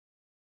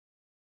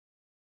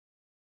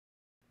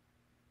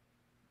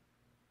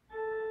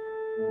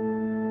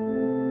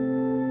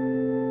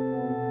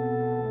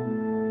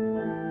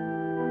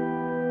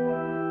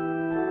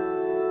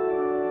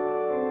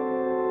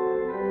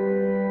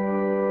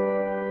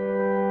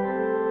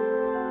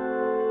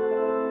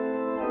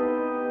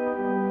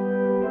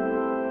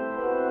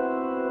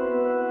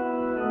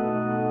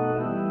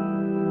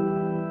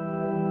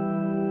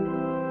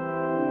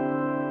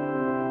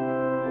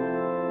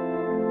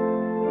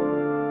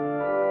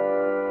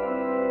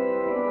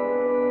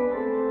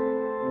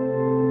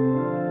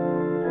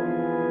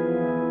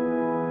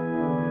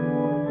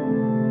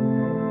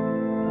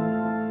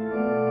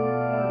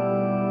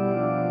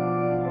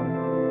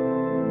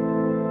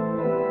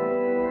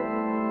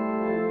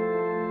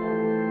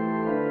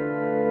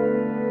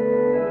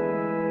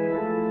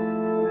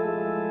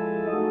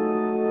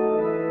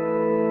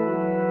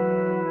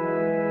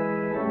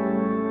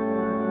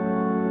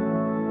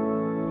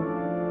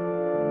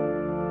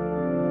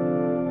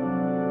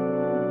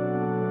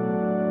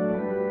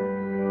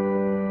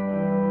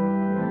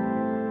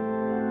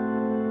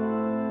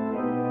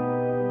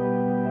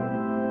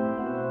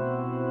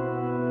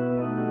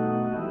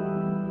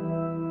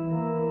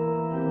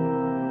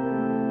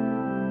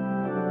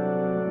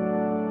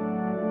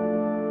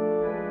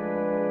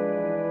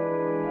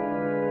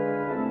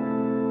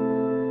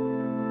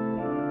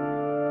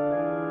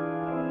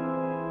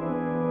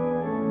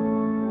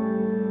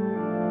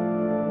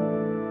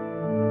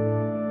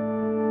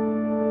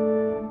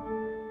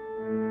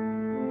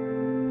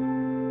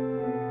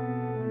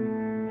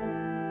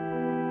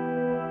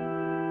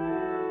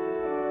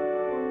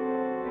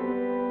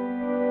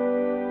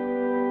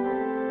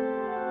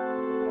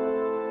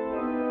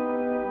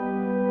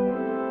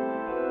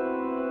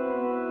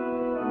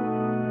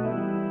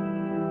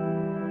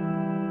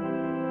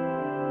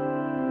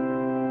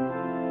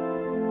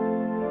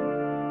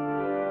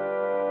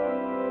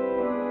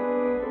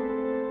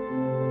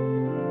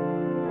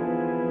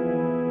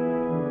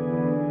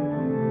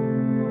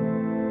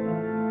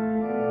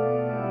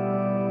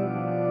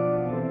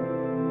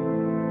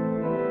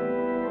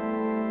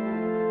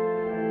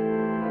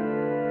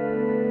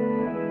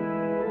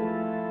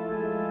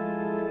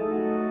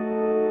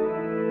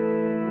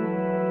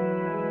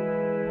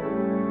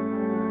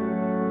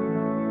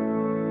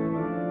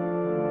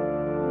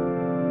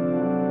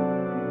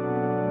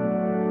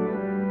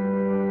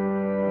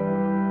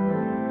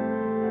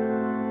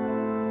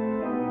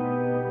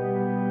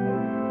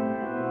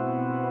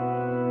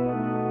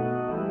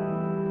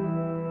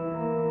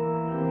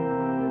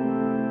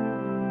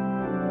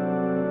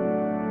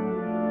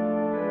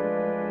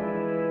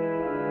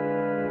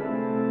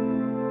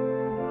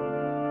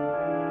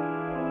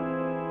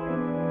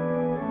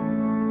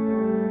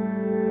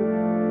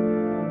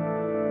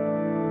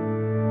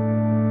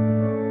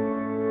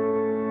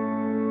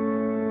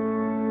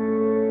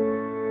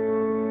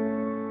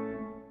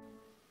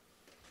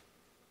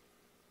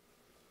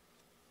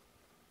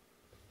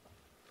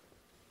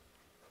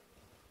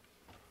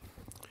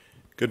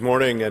Good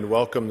morning and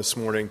welcome this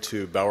morning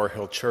to Bower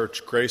Hill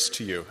Church. Grace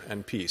to you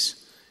and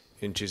peace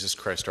in Jesus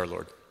Christ our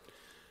Lord.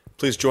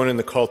 Please join in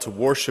the call to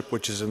worship,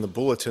 which is in the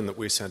bulletin that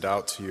we sent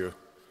out to you.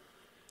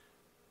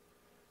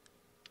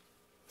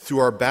 Through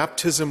our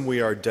baptism,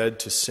 we are dead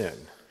to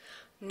sin.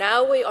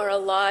 Now we are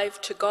alive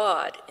to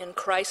God in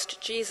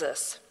Christ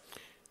Jesus.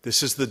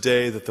 This is the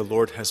day that the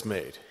Lord has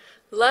made.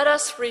 Let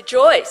us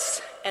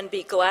rejoice and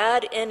be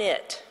glad in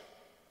it.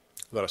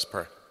 Let us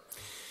pray.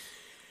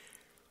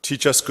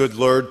 Teach us, good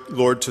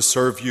Lord, to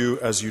serve you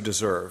as you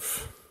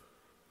deserve,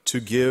 to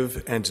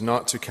give and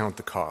not to count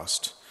the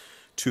cost,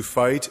 to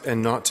fight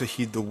and not to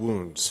heed the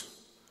wounds,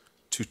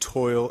 to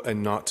toil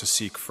and not to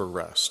seek for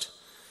rest,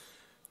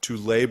 to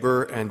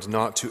labor and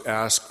not to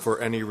ask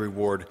for any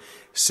reward,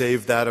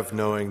 save that of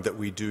knowing that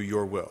we do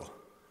your will.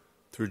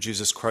 Through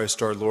Jesus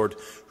Christ our Lord,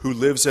 who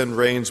lives and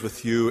reigns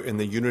with you in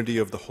the unity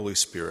of the Holy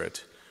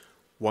Spirit,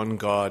 one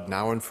God,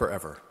 now and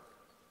forever.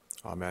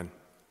 Amen.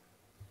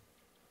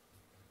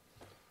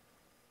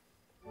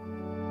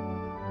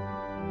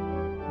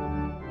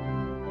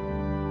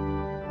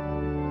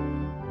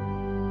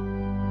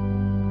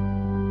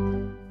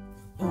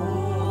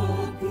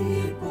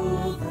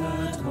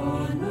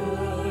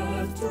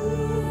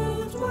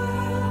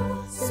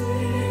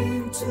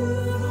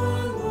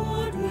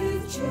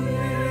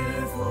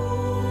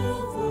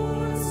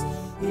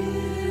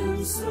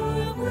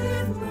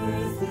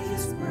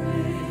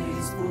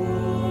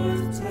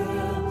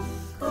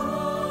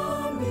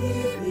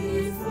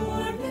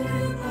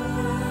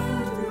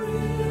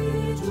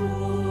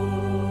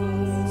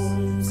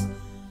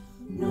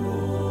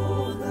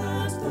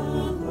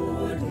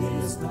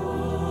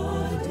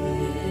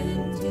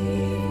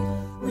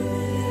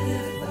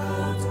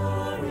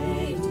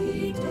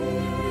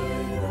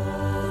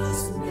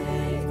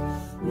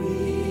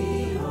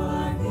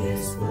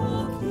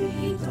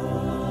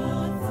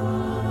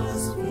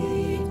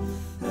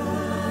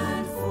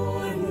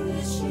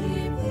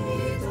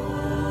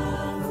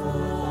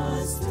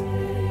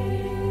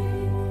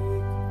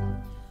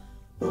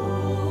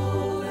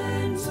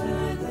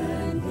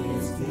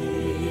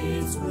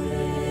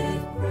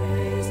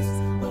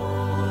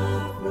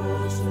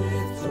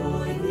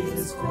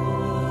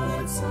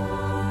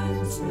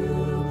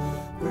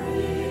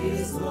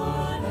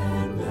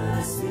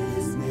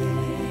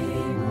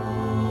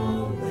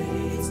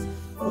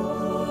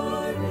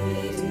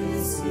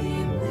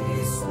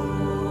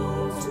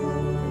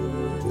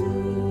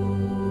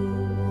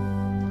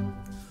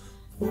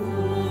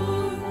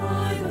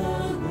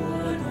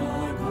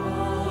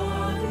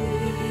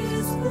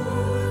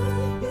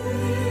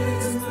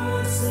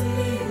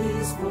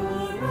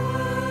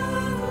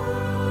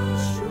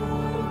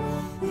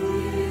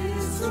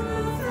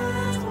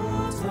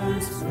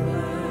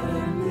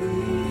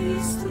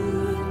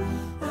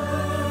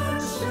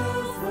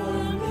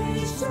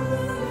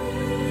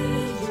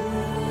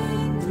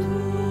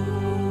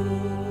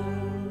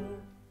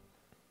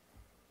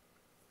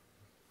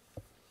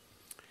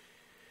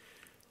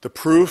 The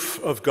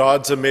proof of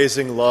God's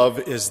amazing love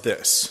is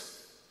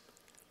this: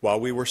 while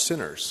we were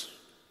sinners,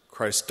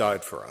 Christ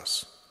died for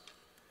us.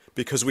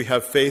 Because we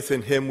have faith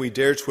in him, we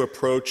dare to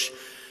approach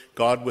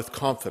God with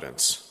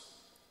confidence.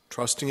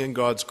 Trusting in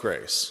God's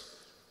grace,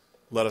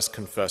 let us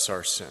confess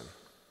our sin.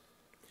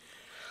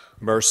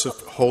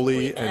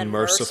 Holy and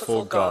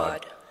merciful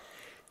God,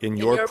 in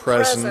your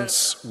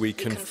presence we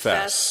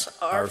confess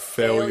our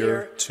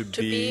failure to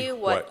be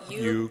what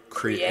you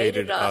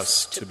created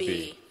us to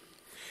be.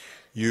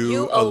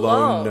 You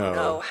alone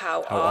know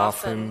how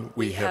often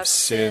we have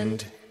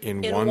sinned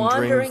in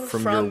wandering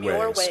from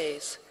your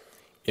ways,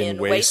 in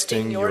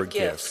wasting your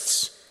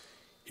gifts,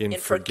 in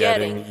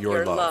forgetting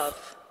your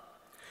love.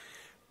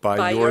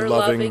 By your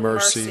loving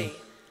mercy,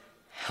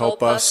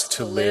 help us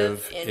to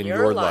live in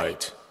your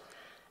light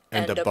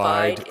and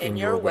abide in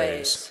your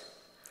ways,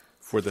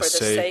 for the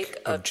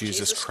sake of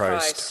Jesus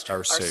Christ,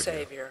 our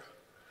Savior.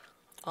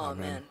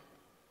 Amen.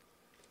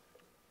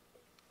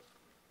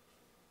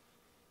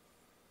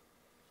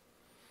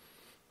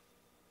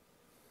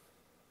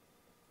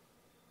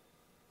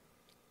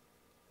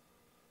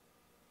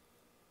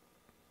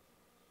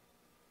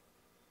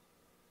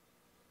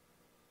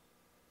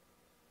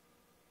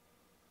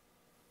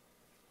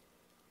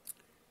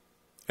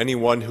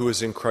 Anyone who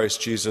is in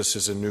Christ Jesus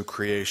is a new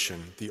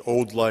creation. The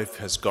old life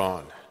has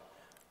gone.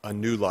 A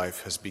new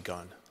life has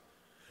begun.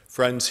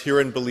 Friends, hear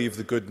and believe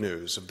the good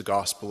news of the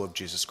gospel of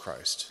Jesus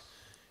Christ.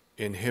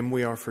 In him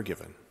we are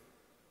forgiven.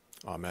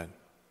 Amen.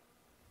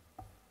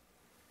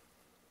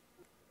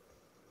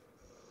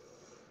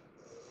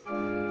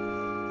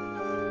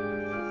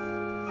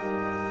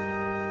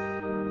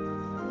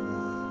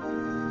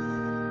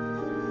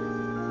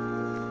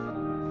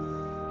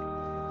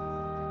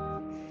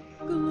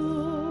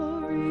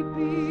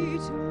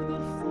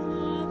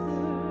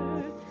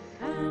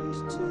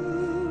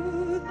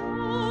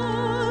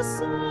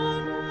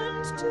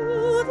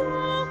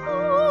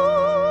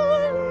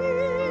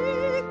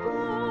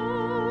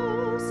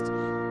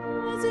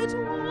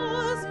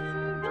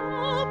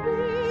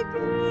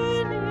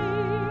 Beginning,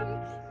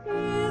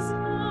 is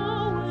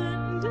now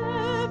and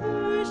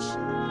ever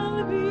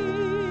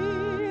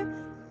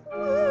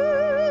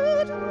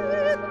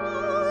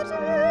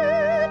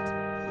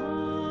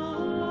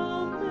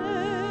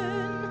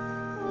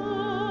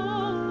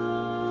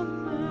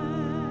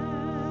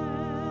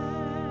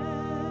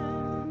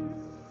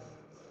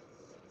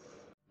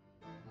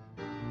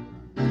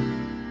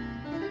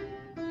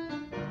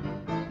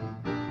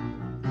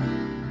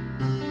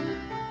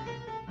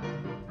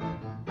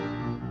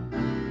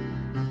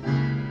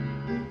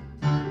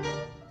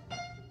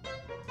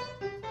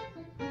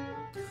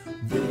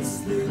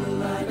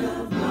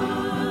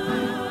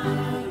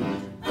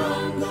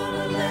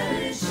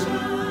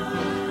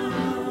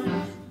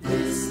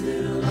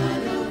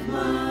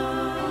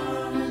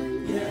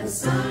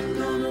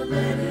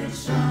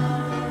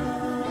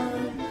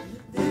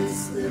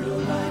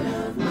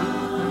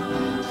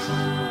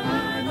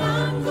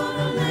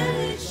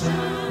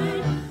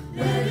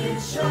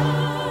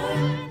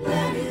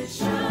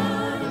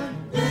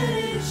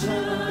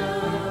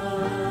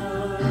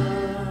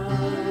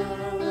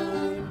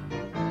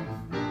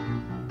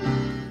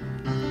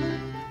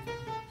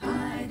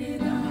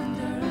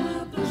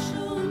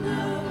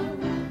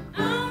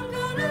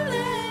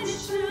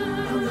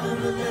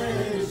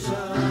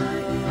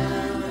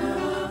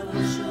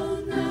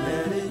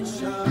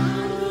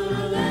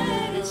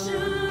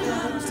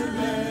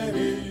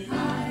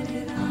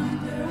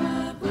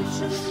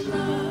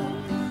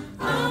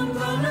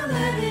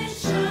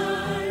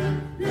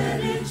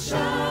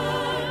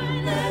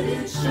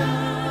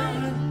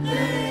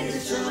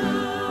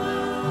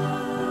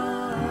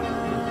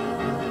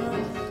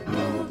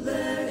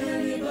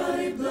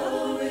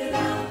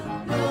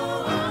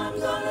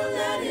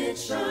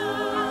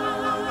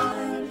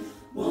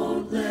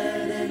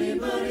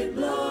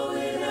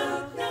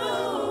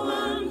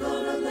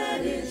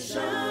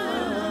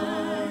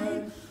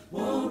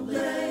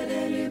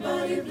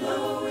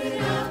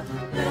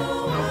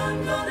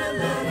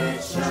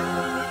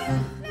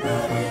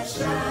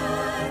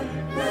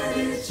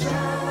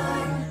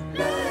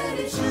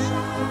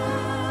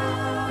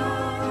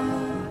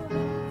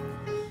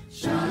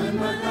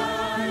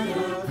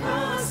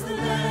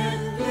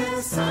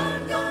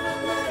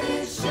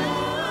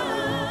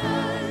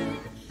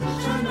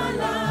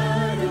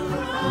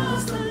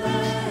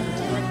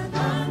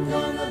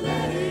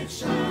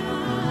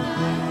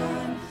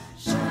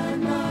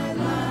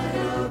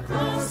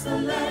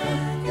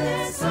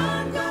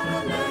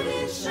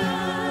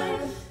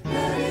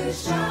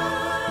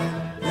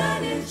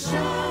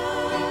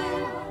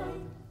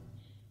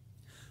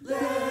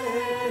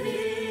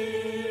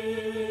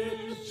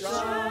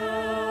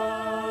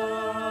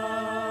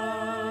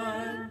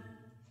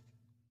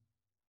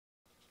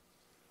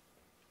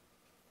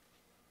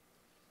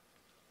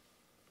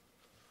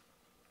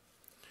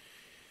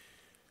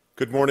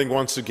Good morning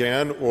once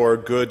again, or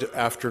good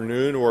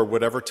afternoon, or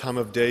whatever time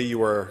of day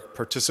you are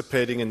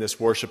participating in this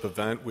worship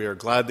event. We are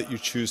glad that you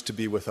choose to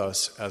be with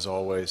us as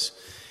always.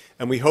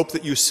 And we hope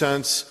that you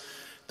sense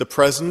the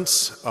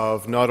presence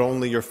of not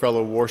only your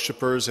fellow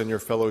worshipers and your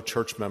fellow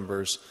church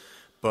members,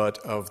 but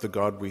of the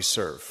God we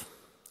serve.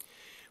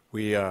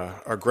 We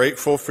are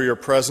grateful for your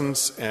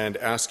presence and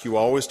ask you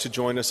always to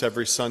join us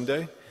every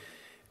Sunday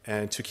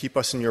and to keep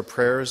us in your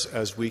prayers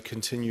as we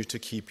continue to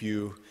keep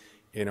you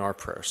in our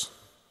prayers.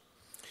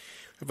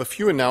 I have a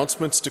few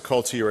announcements to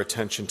call to your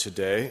attention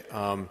today.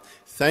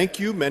 Thank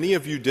you. Many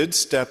of you did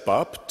step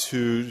up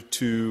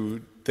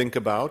to think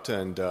about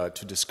and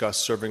to discuss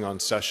serving on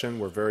session.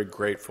 We're very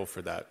grateful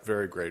for that,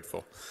 very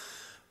grateful.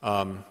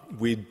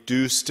 We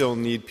do still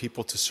need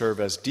people to serve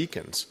as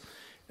deacons.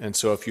 And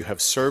so if you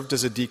have served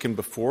as a deacon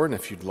before and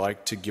if you'd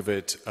like to give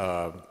it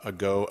a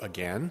go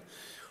again,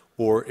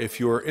 or if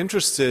you're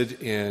interested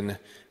in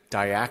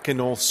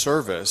diaconal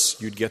service,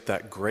 you'd get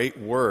that great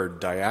word,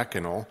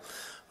 diaconal,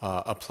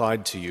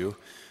 applied to you.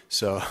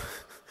 So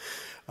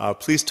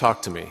please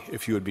talk to me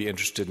if you would be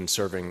interested in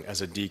serving as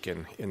a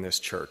deacon in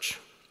this church.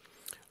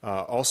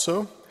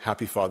 Also,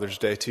 happy Father's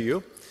Day to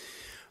you.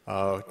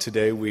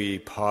 Today we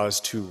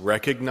pause to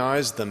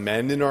recognize the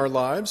men in our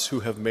lives who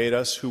have made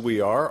us who we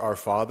are, our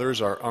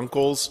fathers, our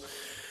uncles,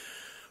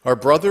 our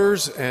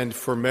brothers, and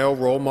for male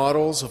role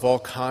models of all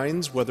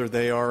kinds, whether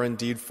they are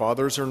indeed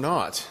fathers or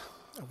not.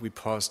 We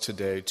pause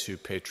today to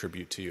pay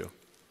tribute to you.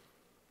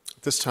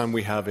 This time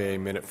we have a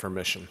minute for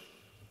mission.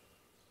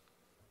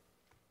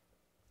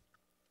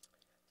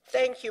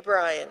 Thank you,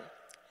 Brian.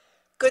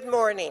 Good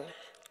morning.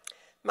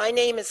 My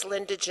name is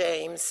Linda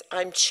James.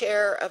 I'm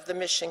chair of the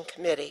Mission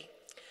Committee.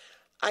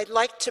 I'd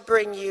like to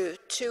bring you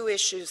two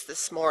issues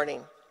this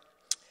morning.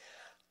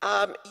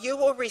 You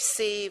will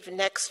receive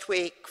next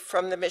week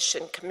from the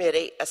Mission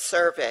Committee a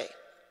survey.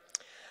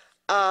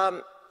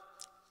 The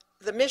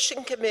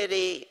Mission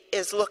Committee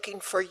is looking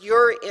for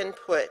your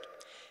input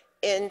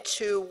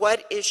into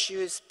what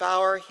issues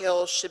Bower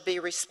Hill should be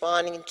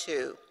responding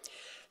to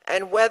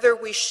and whether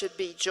we should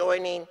be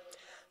joining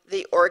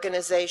the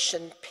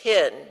organization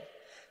PIN,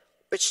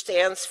 which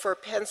stands for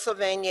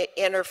Pennsylvania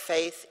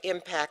Interfaith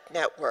Impact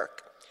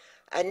Network,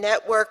 a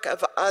network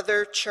of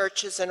other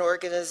churches and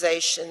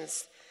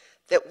organizations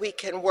that we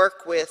can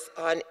work with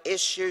on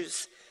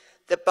issues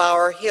that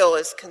Bower Hill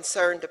is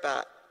concerned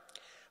about.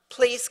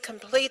 Please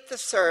complete the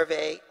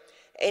survey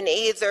and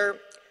either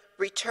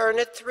return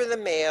it through the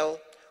mail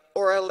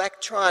or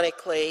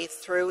electronically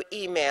through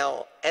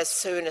email as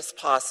soon as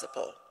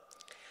possible.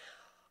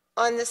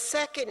 On the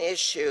second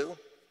issue,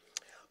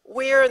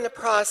 we're in the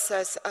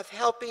process of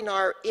helping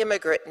our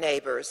immigrant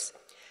neighbors,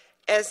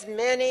 as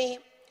many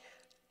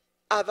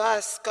of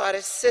us got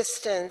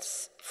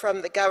assistance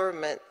from the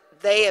government.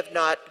 They have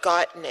not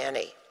gotten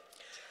any.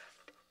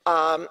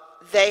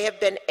 they have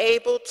been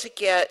able to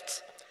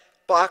get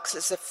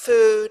boxes of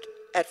food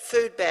at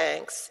food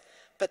banks,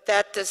 but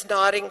that does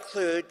not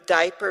include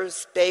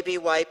diapers, baby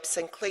wipes,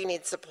 and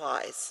cleaning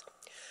supplies.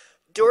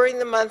 During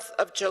the month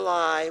of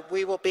July,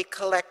 we will be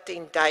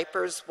collecting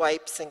diapers,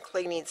 wipes, and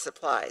cleaning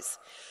supplies.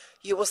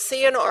 You will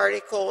see an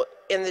article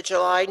in the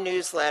July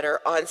newsletter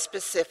on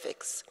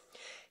specifics.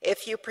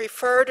 If you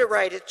prefer to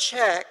write a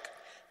check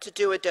to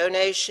do a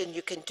donation,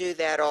 you can do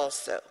that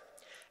also.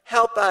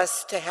 Help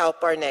us to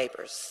help our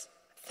neighbors.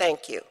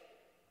 Thank you.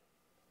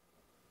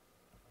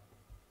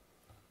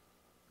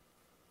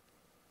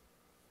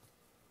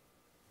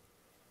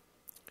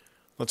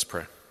 Let's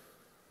pray.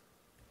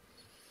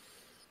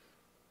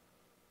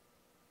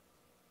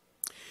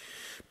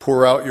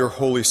 Pour out your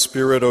Holy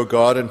Spirit, O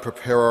God, and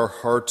prepare our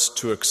hearts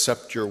to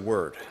accept your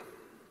word.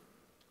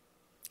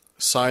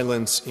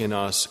 Silence in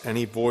us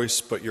any voice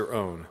but your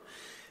own,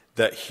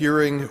 that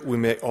hearing we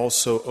may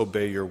also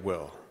obey your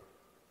will.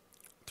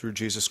 Through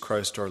Jesus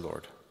Christ our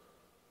Lord.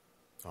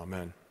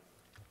 Amen.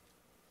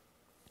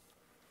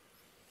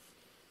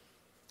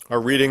 Our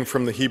reading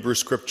from the Hebrew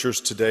Scriptures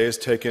today is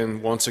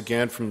taken once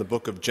again from the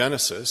book of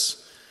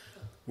Genesis.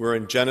 We're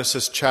in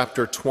Genesis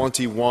chapter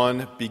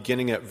 21,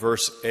 beginning at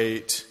verse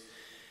 8.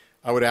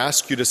 I would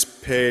ask you to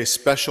pay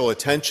special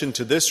attention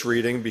to this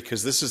reading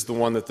because this is the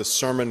one that the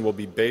sermon will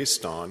be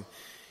based on,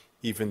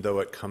 even though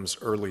it comes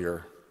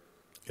earlier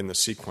in the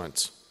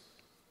sequence.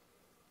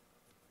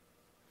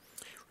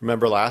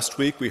 Remember last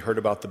week we heard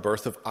about the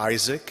birth of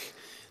Isaac,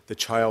 the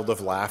child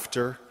of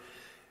laughter,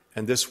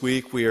 and this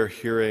week we are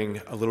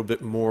hearing a little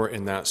bit more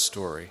in that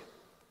story.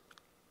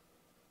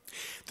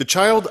 The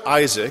child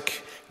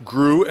Isaac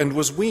grew and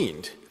was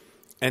weaned.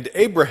 And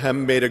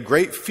Abraham made a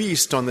great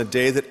feast on the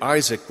day that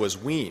Isaac was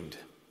weaned.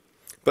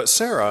 But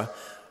Sarah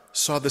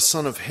saw the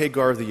son of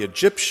Hagar the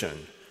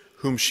Egyptian,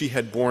 whom she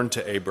had borne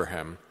to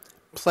Abraham,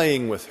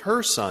 playing with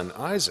her son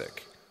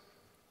Isaac.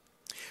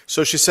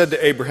 So she said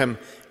to Abraham,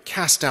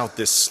 "Cast out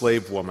this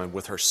slave woman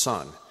with her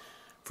son,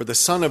 for the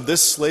son of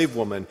this slave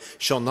woman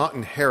shall not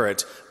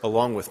inherit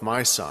along with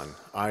my son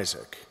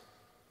Isaac."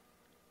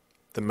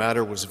 The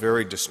matter was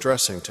very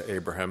distressing to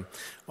Abraham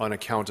on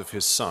account of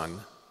his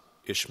son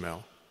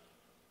Ishmael.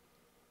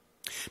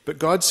 But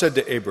God said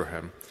to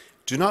Abraham,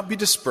 "Do not be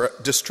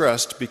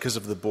distressed because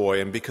of the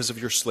boy and because of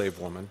your slave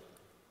woman.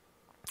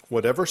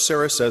 Whatever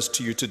Sarah says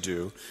to you to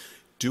do,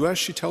 do as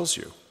she tells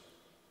you.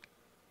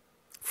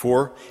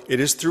 For it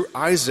is through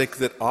Isaac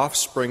that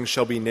offspring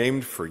shall be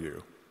named for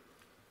you.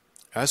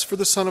 As for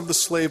the son of the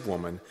slave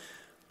woman,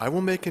 I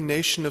will make a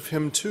nation of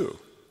him too,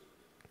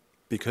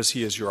 because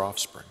he is your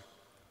offspring."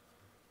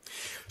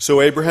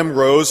 So Abraham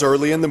rose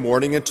early in the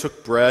morning and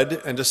took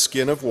bread and a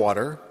skin of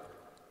water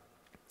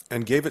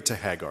and gave it to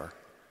Hagar,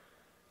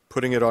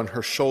 putting it on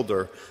her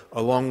shoulder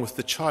along with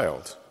the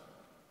child,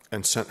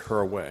 and sent her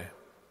away.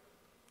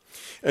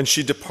 And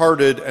she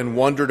departed and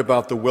wandered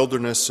about the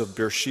wilderness of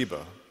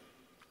Beersheba.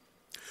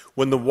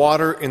 When the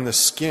water in the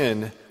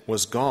skin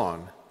was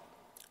gone,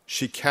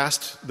 she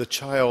cast the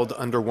child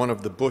under one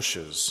of the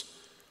bushes.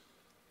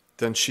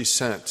 Then she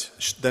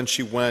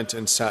went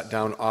and sat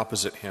down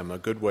opposite him a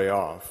good way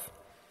off,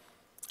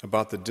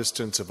 about the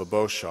distance of a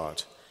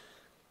bowshot.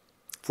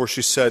 For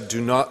she said,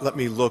 "Do not let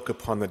me look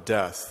upon the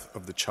death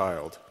of the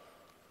child."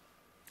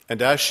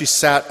 And as she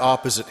sat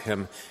opposite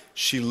him,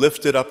 she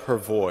lifted up her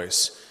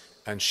voice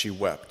and she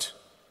wept.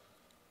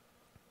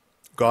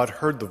 God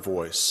heard the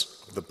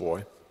voice of the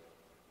boy.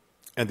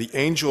 And the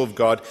angel of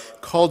God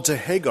called to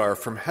Hagar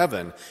from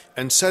heaven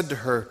and said to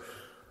her,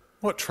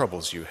 "What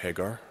troubles you,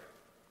 Hagar?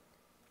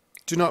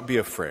 Do not be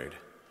afraid,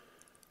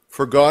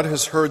 for God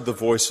has heard the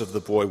voice of the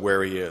boy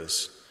where he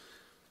is.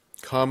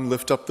 Come,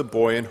 lift up the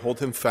boy and hold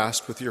him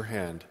fast with your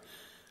hand,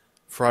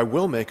 for I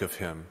will make of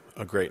him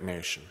a great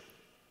nation."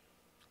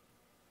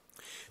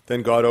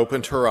 Then God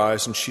opened her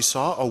eyes, and she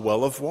saw a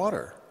well of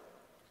water.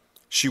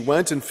 She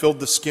went and filled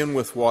the skin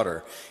with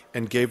water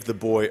and gave the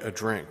boy a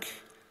drink.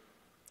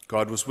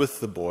 God was with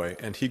the boy,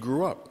 and he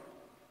grew up.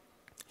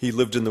 He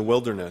lived in the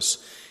wilderness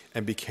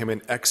and became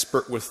an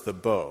expert with the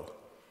bow.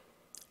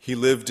 He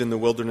lived in the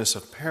wilderness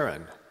of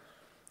Paran,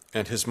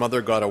 and his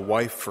mother got a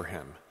wife for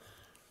him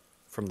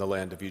from the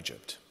land of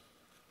Egypt.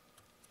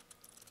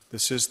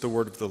 This is the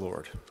word of the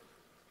Lord.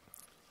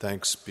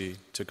 Thanks be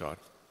to God.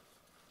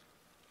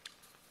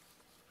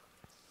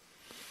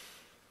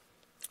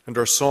 And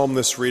our psalm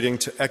this reading,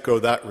 to echo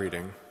that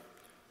reading,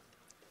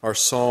 our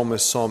psalm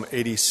is Psalm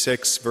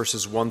 86,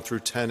 verses 1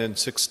 through 10 and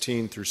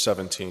 16 through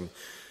 17.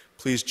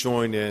 Please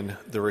join in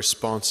the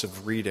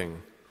responsive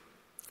reading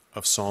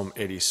of Psalm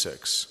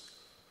 86.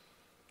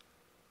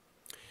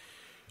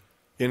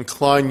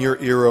 Incline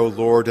your ear, O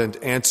Lord, and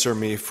answer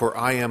me, for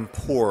I am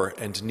poor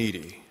and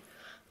needy.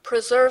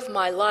 Preserve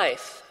my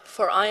life,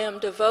 for I am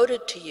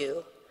devoted to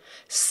you.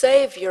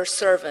 Save your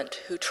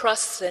servant who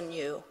trusts in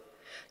you.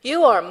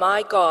 You are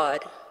my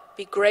God.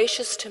 Be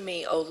gracious to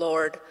me, O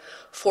Lord,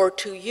 for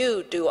to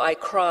you do I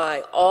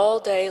cry all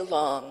day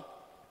long.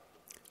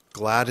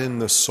 Gladden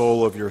the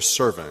soul of your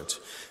servant,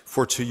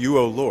 for to you,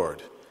 O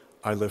Lord,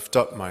 I lift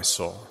up my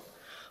soul.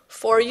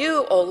 For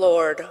you, O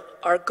Lord,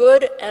 are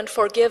good and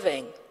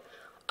forgiving,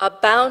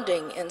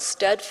 abounding in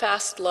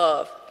steadfast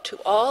love to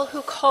all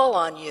who call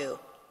on you.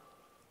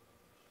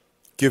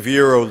 Give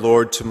ear, O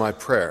Lord, to my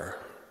prayer.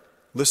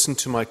 Listen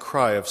to my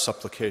cry of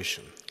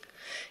supplication.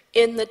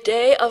 In the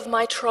day of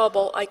my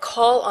trouble I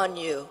call on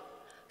you,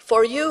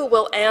 for you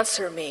will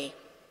answer me.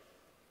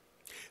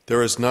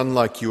 There is none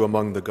like you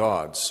among the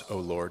gods, O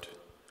Lord,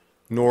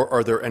 nor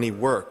are there any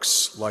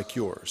works like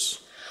yours.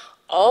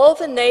 All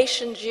the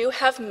nations you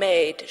have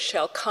made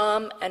shall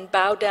come and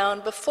bow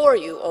down before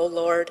you, O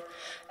Lord,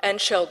 and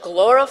shall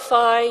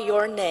glorify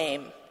your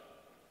name.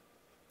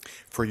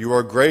 For you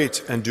are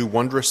great and do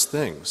wondrous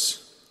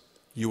things.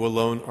 You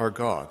alone are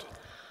God.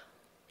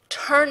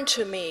 Turn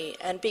to me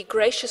and be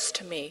gracious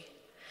to me.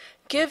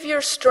 Give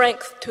your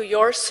strength to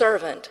your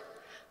servant.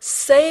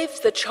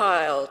 Save the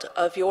child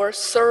of your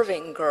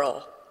serving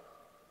girl.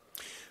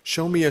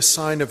 Show me a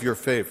sign of your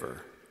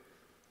favor,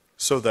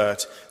 so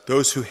that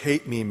those who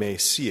hate me may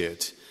see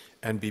it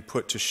and be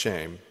put to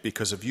shame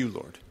because of you,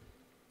 Lord.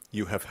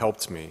 You have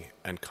helped me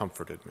and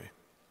comforted me.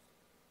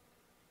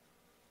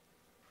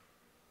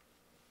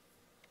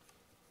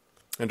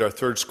 And our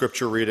third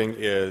scripture reading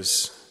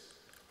is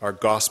our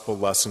gospel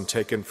lesson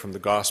taken from the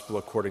Gospel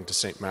according to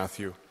St.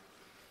 Matthew.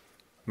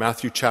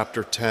 Matthew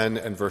chapter 10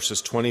 and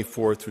verses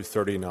 24 through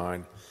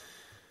 39.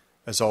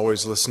 As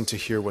always, listen to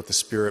hear what the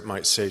Spirit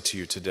might say to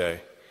you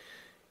today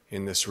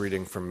in this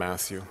reading from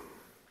Matthew.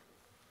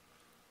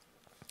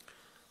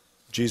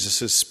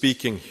 Jesus is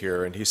speaking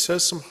here, and he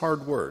says some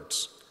hard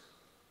words.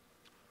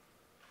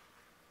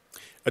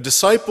 A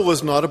disciple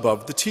is not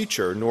above the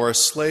teacher, nor a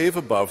slave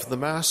above the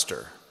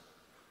master.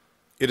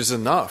 It is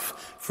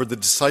enough for the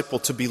disciple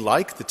to be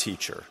like the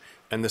teacher,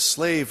 and the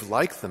slave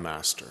like the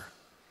master.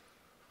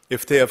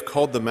 If they have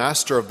called the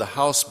master of the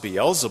house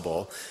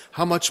Beelzebul,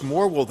 how much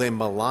more will they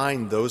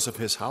malign those of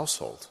his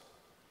household?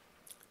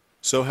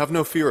 So have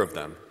no fear of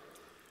them,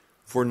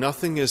 for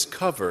nothing is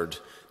covered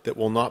that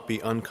will not be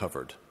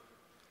uncovered,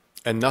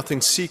 and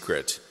nothing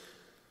secret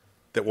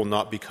that will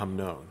not become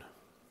known.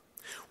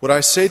 What I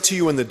say to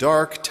you in the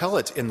dark, tell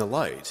it in the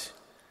light,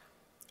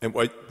 and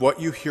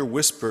what you hear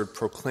whispered,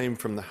 proclaim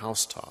from the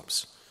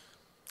housetops.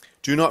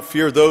 Do not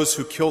fear those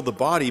who kill the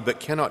body but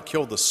cannot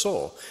kill the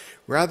soul.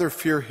 Rather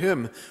fear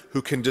him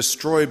who can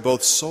destroy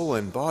both soul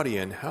and body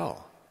in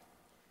hell.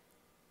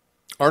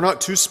 Are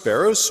not 2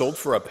 sparrows sold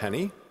for a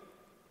penny?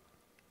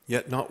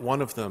 Yet not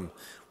one of them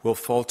will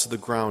fall to the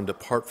ground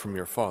apart from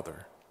your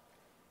Father.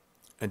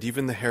 And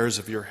even the hairs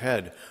of your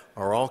head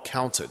are all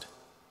counted.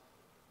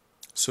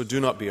 So do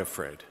not be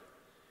afraid.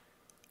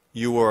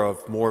 You are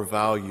of more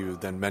value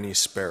than many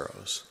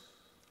sparrows.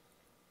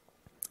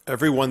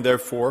 Everyone,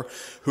 therefore,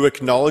 who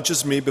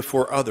acknowledges me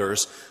before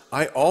others,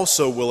 I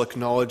also will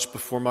acknowledge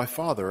before my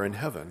Father in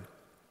heaven.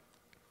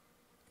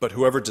 But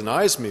whoever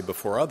denies me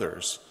before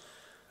others,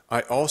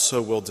 I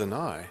also will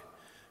deny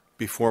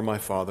before my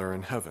Father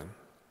in heaven.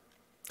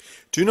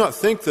 Do not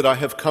think that I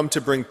have come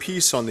to bring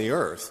peace on the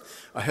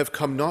earth. I have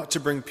come not to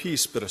bring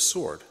peace, but a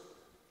sword.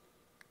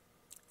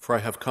 For I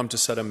have come to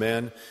set a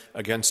man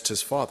against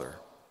his father,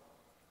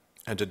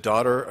 and a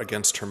daughter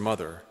against her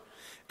mother,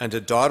 and a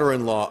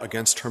daughter-in-law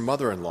against her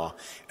mother-in-law,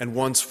 and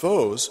one's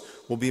foes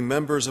will be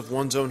members of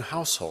one's own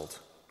household.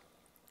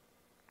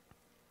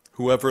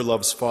 Whoever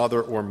loves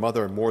father or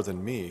mother more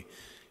than me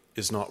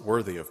is not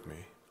worthy of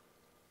me.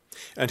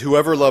 And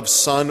whoever loves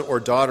son or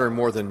daughter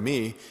more than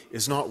me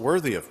is not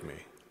worthy of me.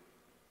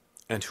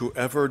 And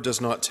whoever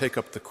does not take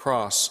up the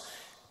cross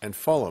and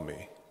follow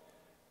me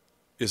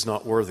is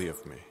not worthy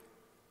of me.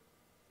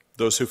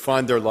 Those who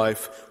find their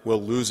life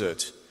will lose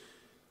it,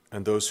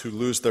 and those who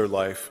lose their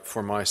life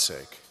for my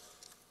sake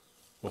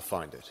will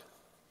find it.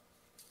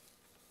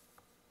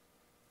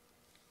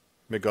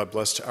 May God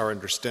bless to our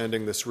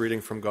understanding this reading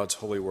from God's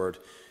holy word,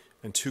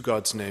 and to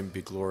God's name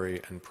be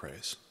glory and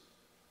praise.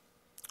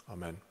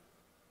 Amen.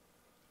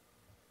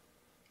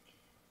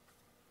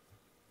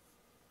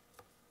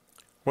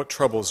 What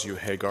troubles you,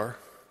 Hagar?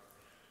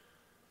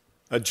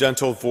 A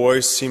gentle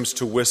voice seems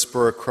to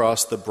whisper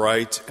across the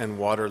bright and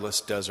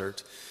waterless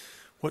desert.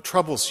 What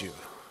troubles you?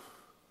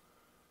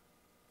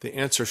 The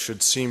answer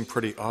should seem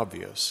pretty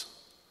obvious.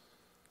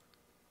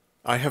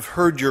 I have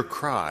heard your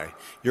cry,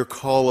 your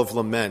call of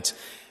lament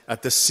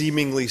at the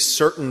seemingly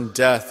certain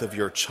death of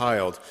your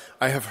child.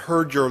 I have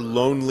heard your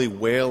lonely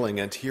wailing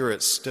and hear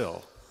it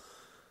still.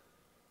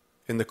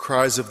 In the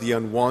cries of the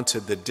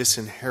unwanted, the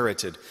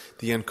disinherited,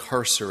 the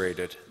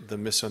incarcerated, the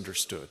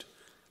misunderstood.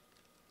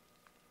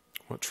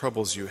 What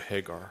troubles you,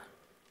 Hagar?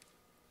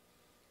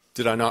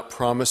 Did I not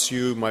promise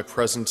you my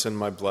presence and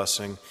my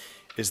blessing?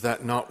 Is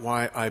that not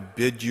why I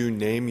bid you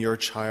name your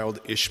child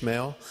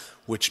Ishmael,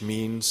 which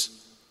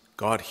means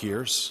God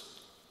hears?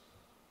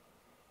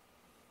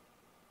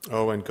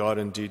 Oh, and God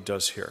indeed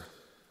does hear.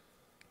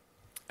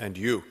 And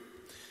you,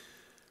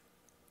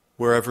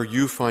 wherever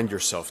you find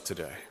yourself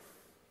today,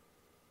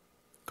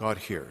 God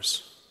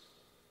hears.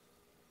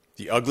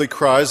 The ugly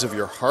cries of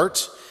your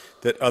heart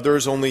that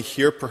others only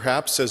hear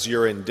perhaps as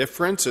your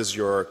indifference, as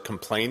your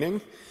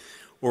complaining,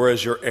 or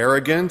as your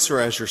arrogance or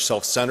as your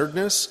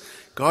self-centeredness.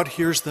 God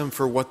hears them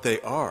for what they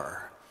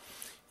are,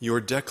 your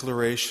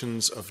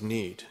declarations of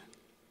need.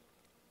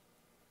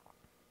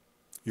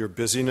 Your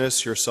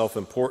busyness, your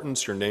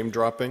self-importance, your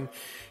name-dropping,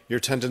 your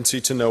tendency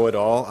to know it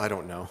all, I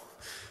don't know.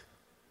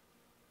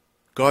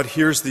 God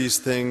hears these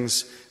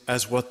things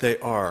as what they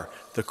are,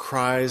 the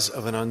cries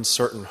of an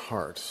uncertain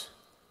heart.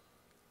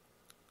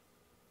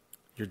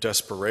 Your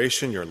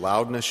desperation, your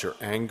loudness, your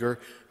anger,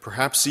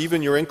 perhaps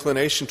even your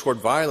inclination toward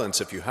violence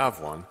if you have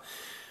one,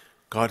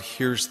 God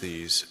hears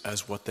these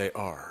as what they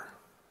are.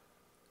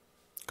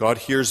 God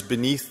hears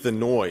beneath the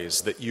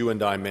noise that you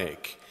and I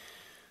make,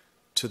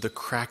 to the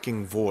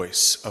cracking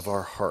voice of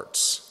our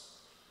hearts.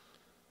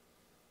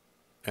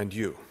 And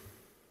you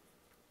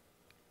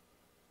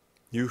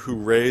who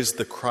raise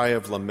the cry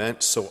of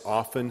lament so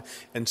often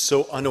and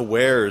so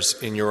unawares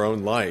in your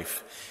own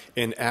life,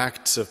 in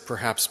acts of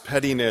perhaps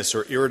pettiness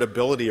or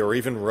irritability or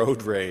even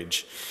road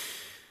rage,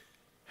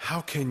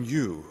 how can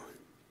you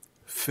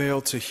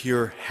fail to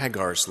hear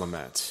Hagar's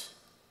lament,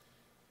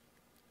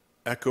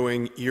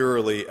 echoing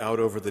eerily out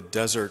over the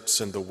deserts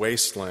and the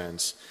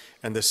wastelands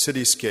and the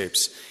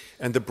cityscapes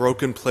and the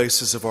broken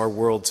places of our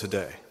world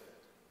today?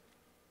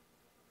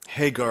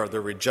 Hagar,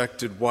 the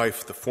rejected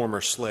wife, the former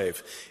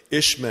slave.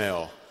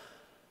 Ishmael,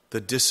 the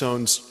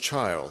disowned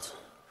child,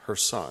 her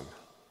son.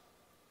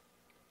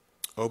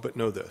 Oh, but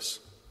know this.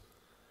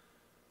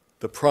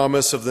 The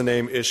promise of the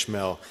name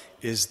Ishmael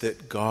is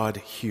that God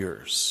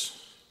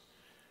hears.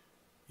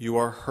 You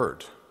are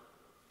heard.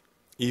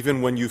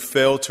 Even when you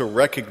fail to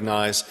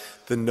recognize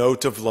the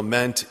note of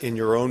lament in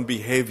your own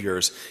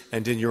behaviors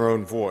and in your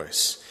own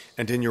voice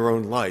and in your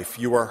own life,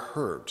 you are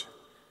heard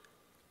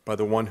by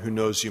the one who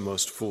knows you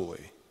most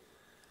fully.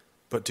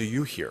 But do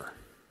you hear?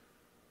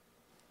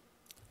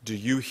 Do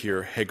you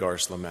hear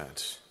Hagar's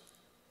lament?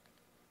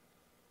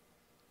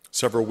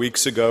 Several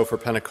weeks ago for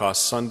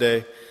Pentecost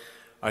Sunday,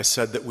 I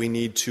said that we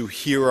need to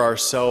hear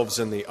ourselves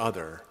in the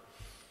other.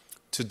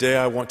 Today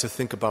I want to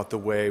think about the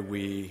way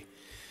we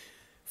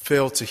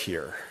fail to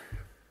hear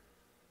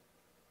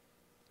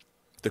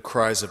the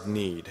cries of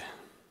need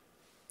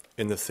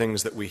in the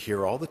things that we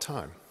hear all the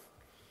time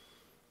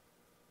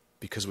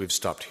because we've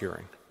stopped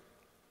hearing.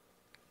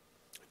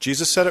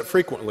 Jesus said it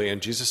frequently,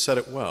 and Jesus said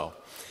it well.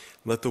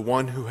 Let the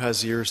one who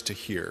has ears to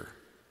hear,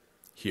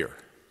 hear.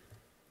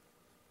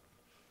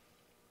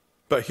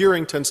 But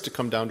hearing tends to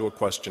come down to a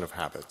question of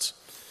habits.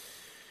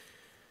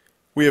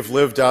 We have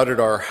lived out at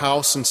our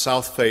house in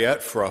South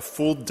Fayette for a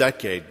full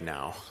decade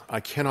now.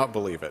 I cannot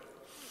believe it.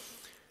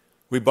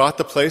 We bought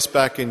the place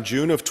back in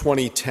June of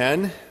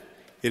 2010.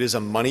 It is a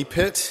money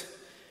pit,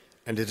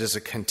 and it is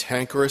a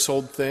cantankerous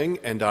old thing,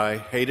 and I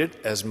hate it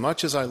as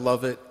much as I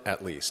love it,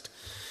 at least.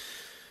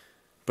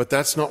 But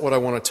that's not what I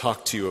want to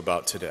talk to you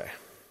about today.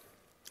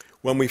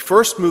 When we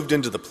first moved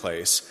into the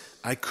place,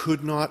 I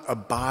could not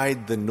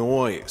abide the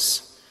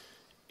noise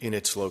in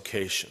its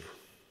location.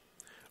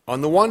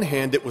 On the one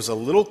hand, it was a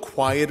little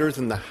quieter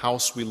than the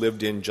house we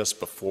lived in just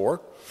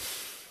before,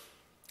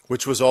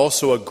 which was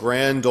also a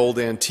grand old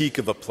antique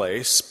of a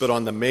place, but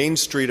on the main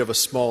street of a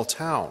small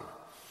town.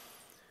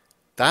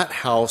 That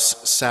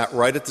house sat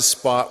right at the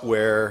spot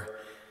where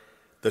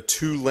the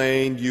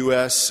two-lane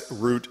U.S.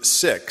 Route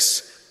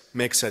 6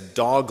 makes a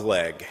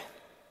dogleg,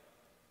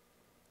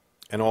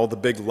 and all the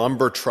big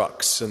lumber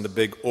trucks and the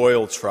big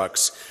oil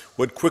trucks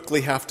would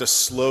quickly have to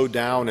slow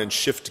down and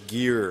shift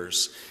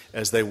gears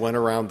as they went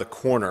around the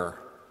corner.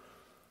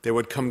 They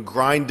would come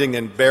grinding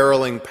and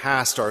barreling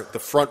past the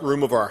front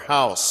room of our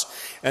house,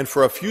 and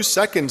for a few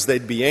seconds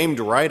they'd be aimed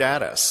right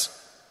at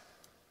us.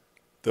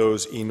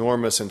 Those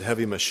enormous and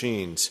heavy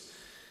machines.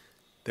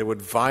 They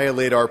would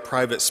violate our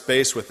private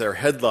space with their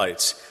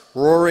headlights,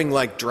 roaring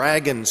like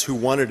dragons who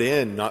wanted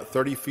in, not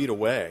 30 feet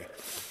away.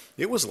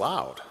 It was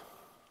loud.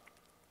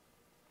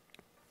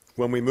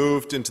 When we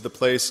moved into the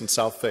place in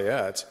South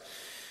Fayette,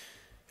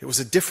 it was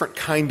a different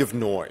kind of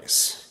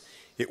noise.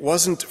 It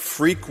wasn't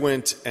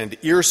frequent and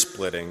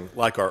ear-splitting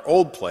like our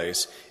old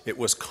place. It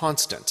was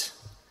constant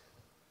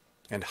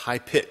and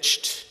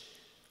high-pitched,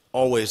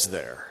 always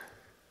there.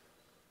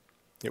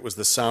 It was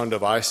the sound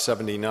of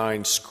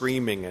I-79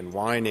 screaming and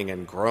whining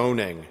and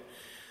groaning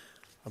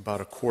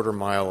about a quarter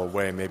mile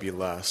away, maybe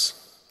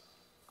less.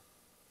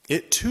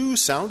 It too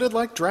sounded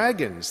like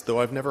dragons, though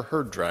I've never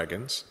heard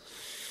dragons.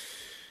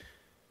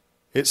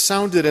 It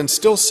sounded and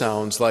still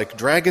sounds like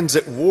dragons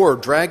at war,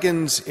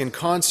 dragons in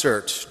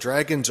concert,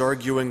 dragons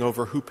arguing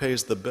over who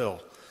pays the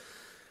bill.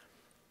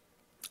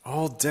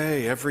 All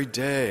day, every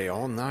day,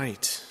 all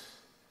night.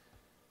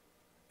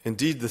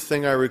 Indeed, the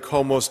thing I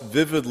recall most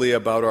vividly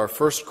about our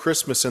first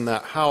Christmas in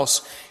that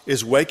house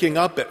is waking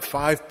up at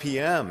 5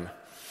 p.m.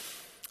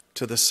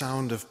 to the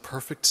sound of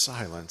perfect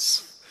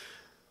silence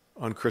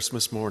on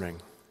Christmas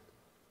morning.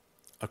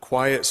 A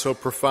quiet so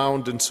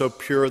profound and so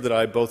pure that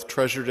I both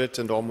treasured it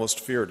and almost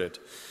feared it.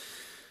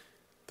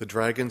 The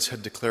dragons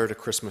had declared a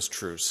Christmas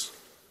truce.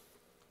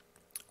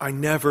 I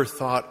never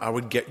thought I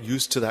would get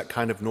used to that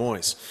kind of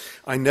noise.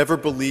 I never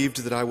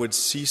believed that I would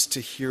cease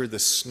to hear the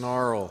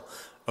snarl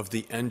of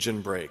the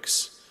engine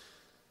brakes,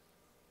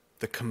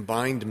 the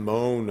combined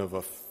moan of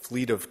a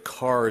fleet of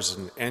cars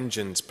and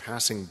engines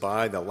passing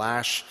by, the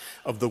lash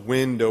of the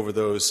wind over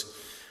those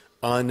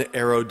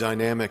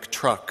unaerodynamic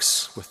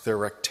trucks with their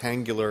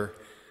rectangular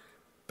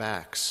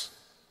backs,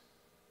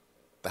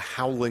 the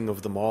howling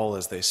of them all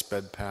as they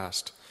sped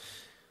past.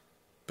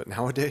 But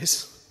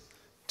nowadays,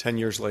 10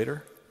 years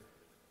later,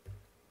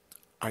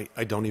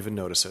 I don't even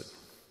notice it.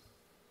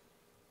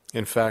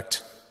 In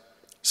fact,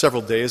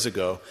 several days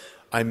ago,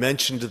 I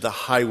mentioned the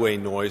highway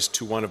noise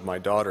to one of my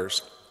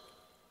daughters.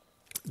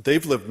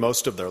 They've lived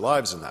most of their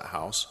lives in that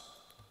house.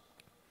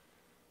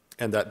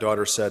 And that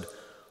daughter said,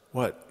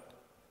 "What?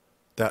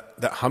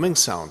 That humming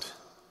sound?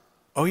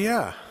 Oh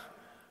yeah,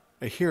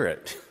 I hear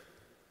it.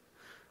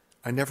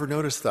 I never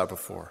noticed that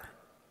before."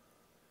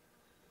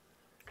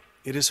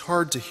 It is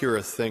hard to hear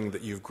a thing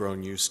that you've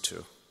grown used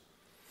to.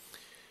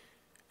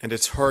 And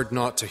it's hard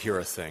not to hear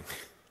a thing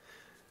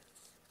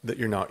that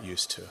you're not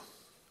used to.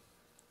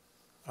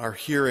 Our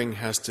hearing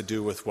has to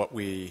do with what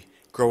we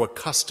grow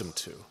accustomed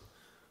to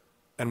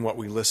and what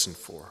we listen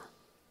for.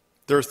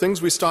 There are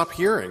things we stop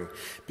hearing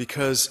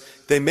because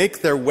they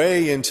make their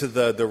way into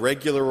the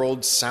regular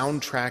old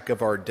soundtrack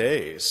of our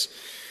days,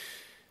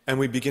 and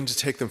we begin to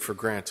take them for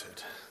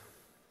granted.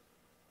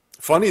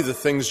 Funny the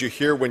things you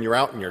hear when you're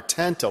out in your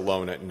tent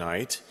alone at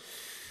night,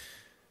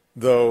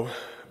 though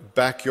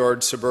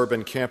backyard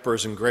suburban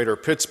campers in greater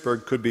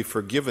Pittsburgh could be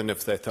forgiven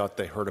if they thought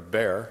they heard a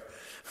bear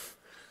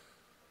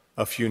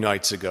a few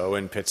nights ago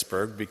in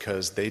Pittsburgh,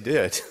 because they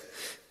did.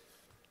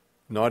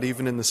 Not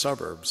even in the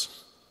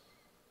suburbs.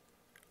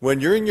 When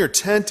you're in your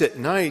tent at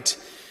night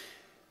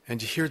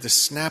and you hear the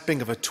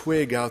snapping of a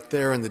twig out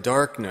there in the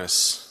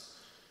darkness,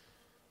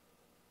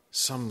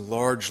 some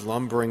large,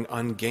 lumbering,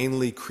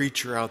 ungainly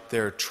creature out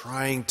there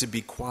trying to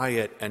be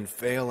quiet and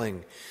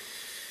failing.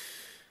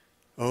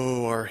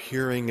 Oh, our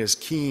hearing is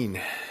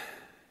keen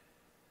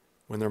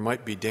when there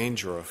might be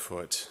danger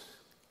afoot.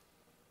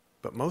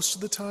 But most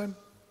of the time,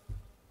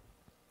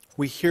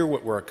 we hear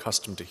what we're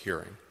accustomed to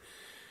hearing,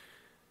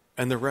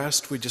 and the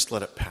rest we just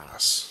let it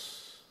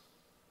pass.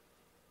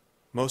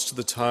 Most of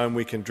the time,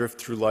 we can drift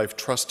through life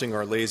trusting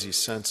our lazy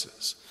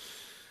senses.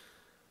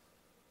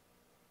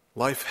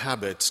 Life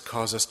habits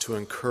cause us to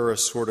incur a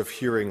sort of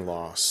hearing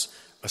loss,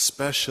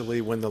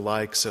 especially when the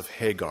likes of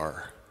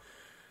Hagar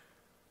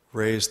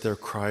raise their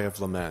cry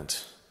of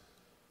lament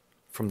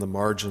from the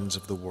margins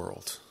of the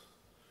world,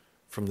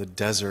 from the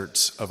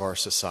deserts of our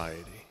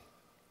society.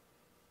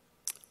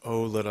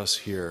 Oh, let us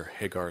hear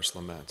Hagar's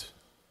lament.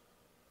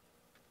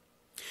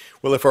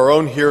 Well, if our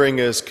own hearing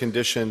is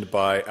conditioned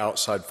by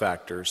outside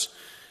factors,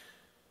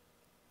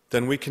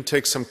 then we can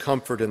take some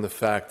comfort in the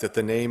fact that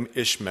the name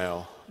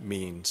Ishmael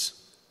means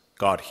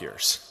God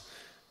hears.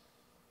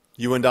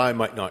 You and I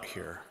might not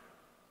hear,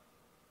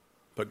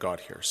 but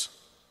God hears.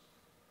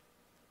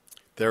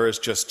 There is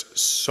just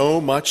so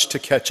much to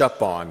catch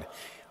up on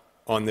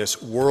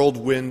this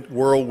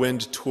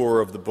whirlwind tour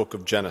of the book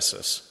of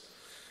Genesis.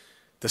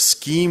 The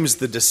schemes,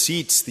 the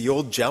deceits, the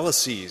old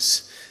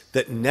jealousies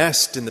that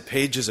nest in the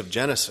pages of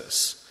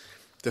Genesis,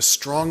 the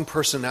strong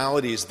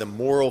personalities, the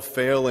moral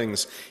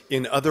failings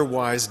in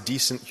otherwise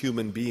decent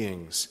human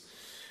beings.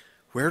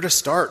 Where to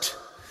start?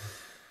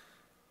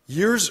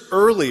 Years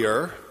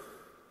earlier,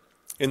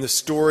 in the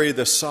story,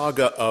 the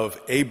saga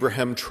of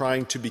Abraham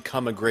trying to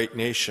become a great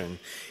nation,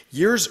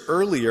 years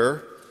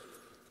earlier,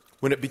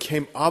 when it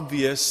became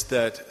obvious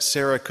that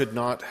Sarah could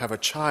not have a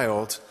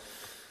child,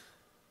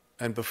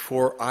 and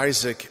before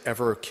Isaac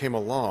ever came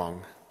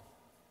along,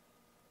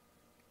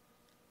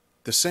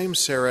 the same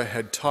Sarah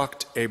had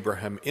talked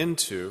Abraham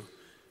into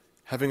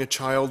having a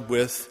child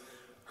with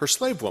her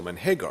slave woman,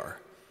 Hagar,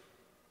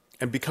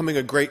 and becoming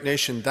a great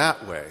nation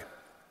that way.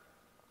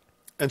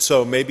 And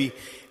so maybe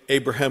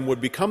Abraham would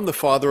become the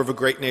father of a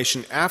great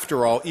nation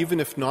after all, even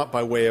if not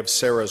by way of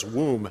Sarah's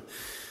womb.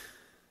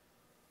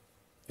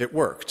 It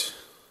worked.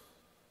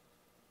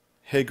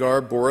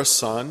 Hagar bore a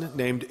son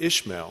named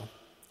Ishmael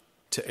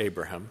to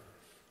Abraham.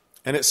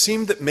 And it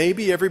seemed that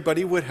maybe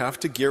everybody would have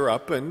to gear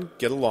up and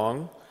get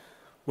along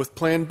with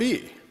plan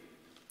B.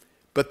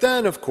 But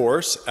then, of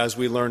course, as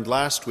we learned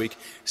last week,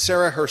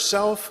 Sarah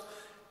herself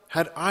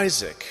had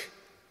Isaac,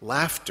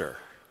 laughter,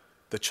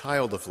 the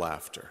child of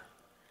laughter.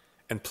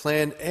 And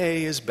plan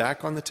A is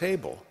back on the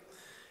table.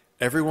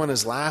 Everyone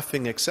is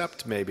laughing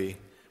except maybe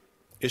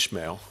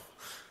Ishmael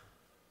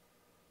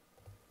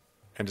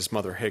and his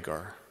mother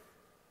Hagar.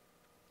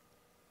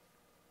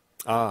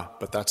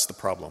 But that's the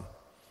problem.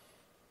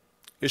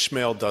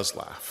 Ishmael does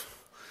laugh.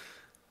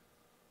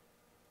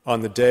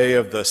 On the day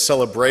of the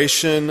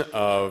celebration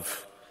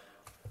of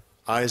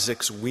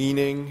Isaac's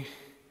weaning,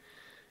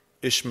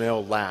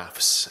 Ishmael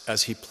laughs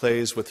as he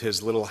plays with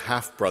his little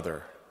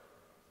half-brother.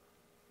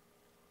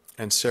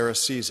 And Sarah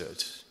sees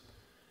it,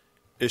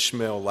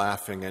 Ishmael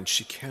laughing, and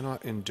she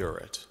cannot endure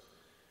it.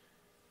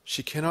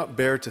 She cannot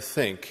bear to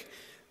think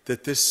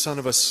that this son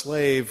of a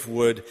slave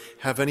would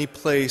have any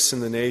place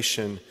in the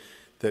nation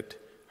that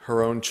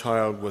her own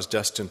child was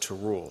destined to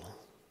rule.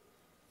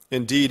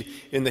 Indeed,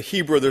 in the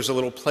Hebrew, there's a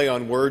little play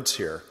on words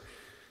here.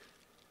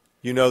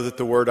 You know that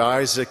the word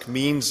Isaac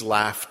means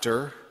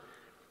laughter,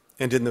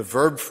 And in the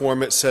verb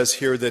form it says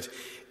here that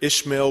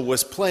Ishmael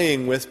was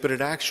playing with, but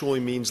it actually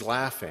means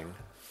laughing.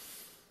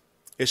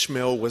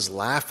 Ishmael was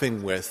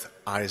laughing with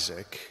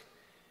Isaac.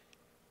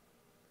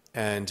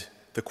 And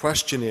the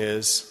question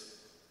is,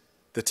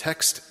 the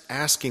text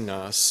asking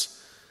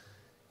us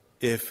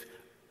if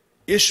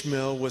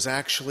Ishmael was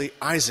actually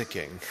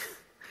Isaacing.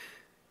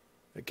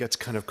 It gets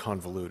kind of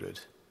convoluted.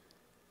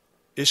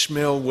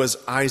 Ishmael was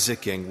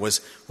Isaacing.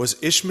 Was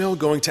Ishmael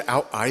going to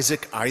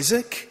out-Isaac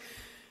Isaac?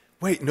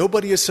 Wait,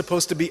 nobody is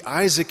supposed to be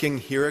Isaacing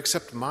here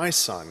except my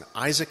son,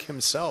 Isaac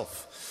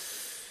himself.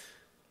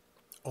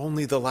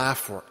 Only the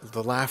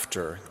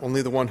laughter,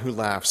 only the one who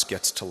laughs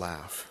gets to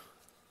laugh.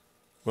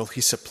 Will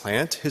he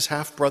supplant his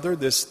half-brother,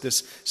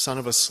 this son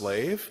of a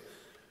slave?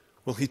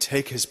 Will he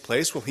take his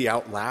place? Will he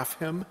outlaugh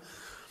him?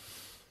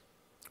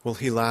 Will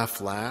he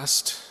laugh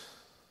last?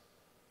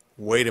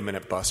 Wait a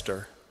minute,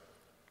 Buster.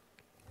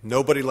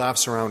 Nobody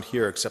laughs around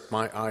here except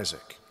my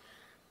Isaac.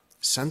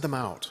 Send them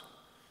out.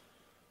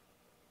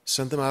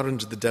 Send them out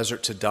into the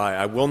desert to die.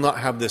 I will not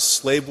have this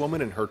slave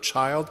woman and her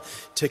child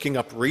taking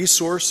up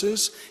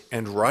resources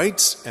and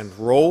rights and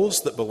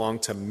roles that belong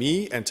to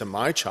me and to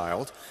my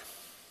child.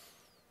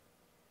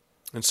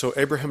 And so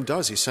Abraham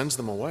does. He sends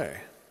them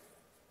away.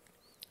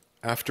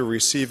 After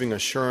receiving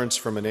assurance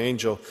from an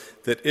angel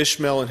that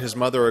Ishmael and his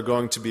mother are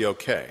going to be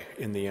okay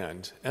in the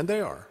end. And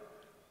they are.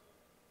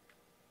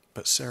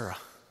 But Sarah,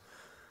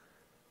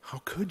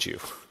 how could you?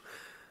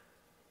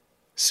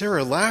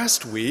 Sarah,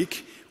 last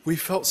week we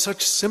felt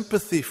such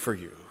sympathy for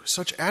you,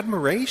 such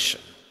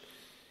admiration.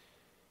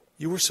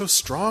 You were so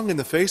strong in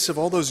the face of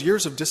all those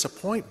years of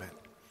disappointment.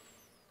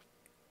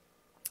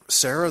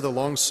 Sarah, the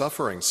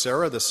long-suffering,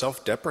 Sarah, the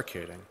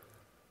self-deprecating,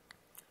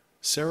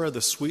 Sarah,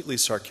 the sweetly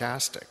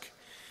sarcastic,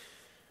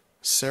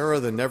 Sarah,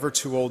 the never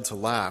too old to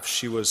laugh.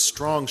 She was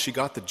strong, she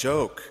got the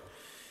joke.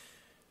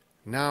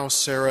 Now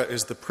Sarah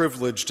is the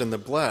privileged and the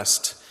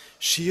blessed.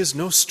 She is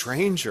no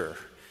stranger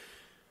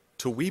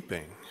to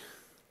weeping.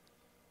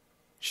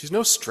 She's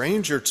no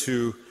stranger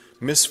to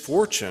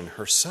misfortune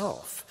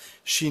herself.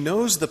 She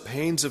knows the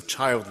pains of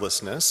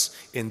childlessness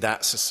in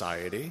that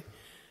society,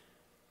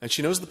 and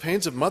she knows the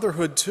pains of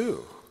motherhood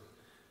too.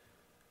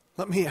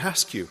 Let me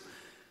ask you,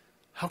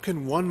 how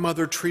can one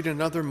mother treat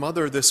another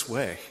mother this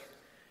way?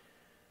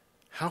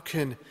 How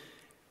can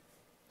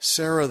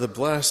Sarah the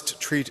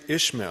blessed treat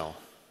Ishmael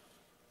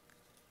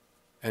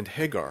and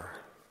Hagar,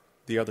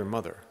 the other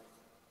mother,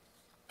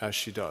 as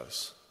she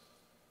does?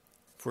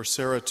 For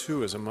Sarah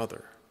too is a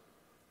mother.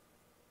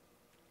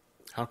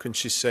 How can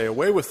she say,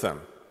 away with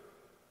them?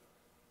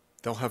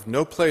 They'll have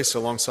no place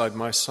alongside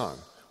my son.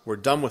 We're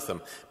done with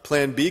them.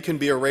 Plan B can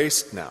be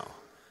erased now.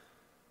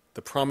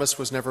 The promise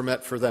was never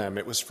met for them.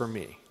 It was for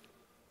me.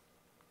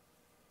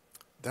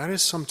 That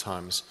is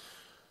sometimes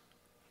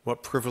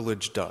what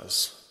privilege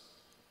does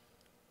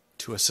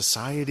to a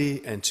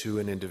society and to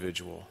an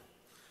individual.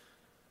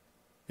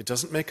 It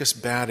doesn't make us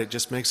bad. It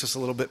just makes us a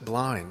little bit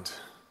blind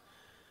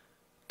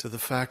to the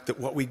fact that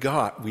what we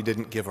got, we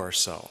didn't give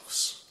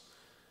ourselves.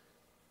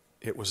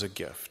 It was a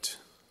gift.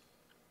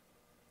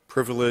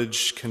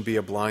 Privilege can be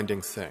a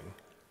blinding thing.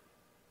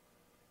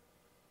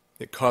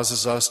 It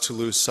causes us to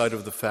lose sight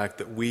of the fact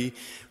that we,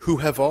 who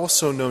have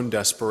also known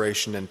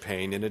desperation and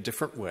pain in a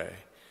different way,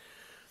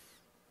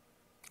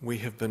 we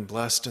have been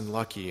blessed and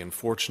lucky and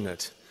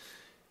fortunate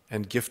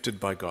and gifted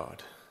by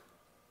God.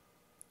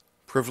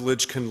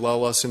 Privilege can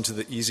lull us into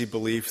the easy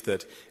belief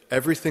that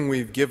everything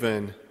we've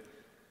been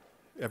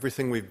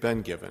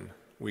given,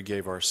 we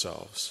gave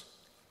ourselves.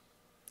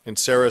 In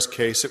Sarah's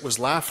case, it was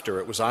laughter,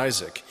 it was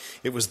Isaac,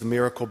 it was the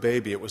miracle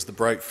baby, it was the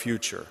bright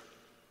future.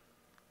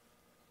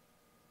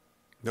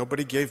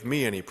 Nobody gave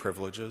me any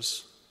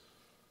privileges,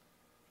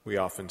 we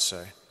often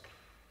say.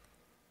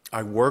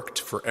 I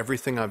worked for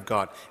everything I've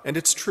got, and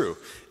it's true,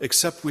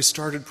 except we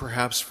started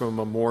perhaps from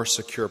a more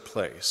secure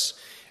place,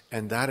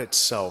 and that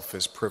itself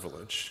is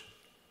privilege.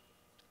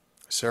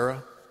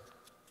 Sarah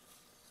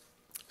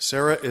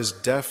is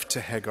deaf to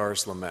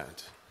Hagar's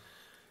lament.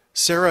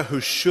 Sarah, who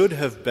should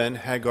have been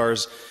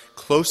Hagar's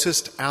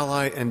closest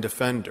ally and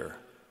defender,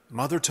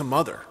 mother to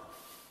mother.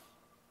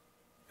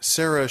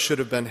 Sarah should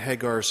have been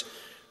Hagar's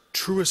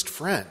truest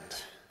friend.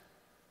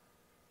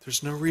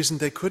 There's no reason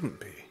they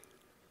couldn't be.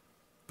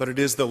 But it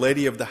is the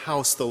lady of the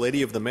house, the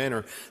lady of the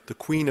manor, the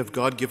queen of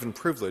God-given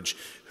privilege,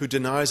 who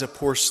denies a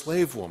poor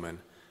slave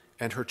woman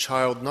and her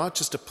child not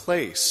just a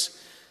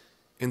place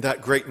in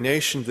that great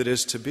nation that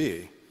is to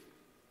be,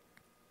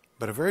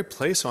 but a very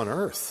place on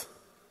earth.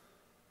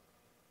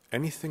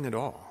 Anything at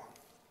all.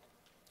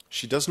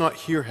 She does not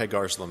hear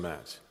Hagar's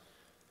lament.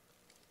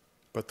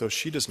 But though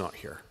she does not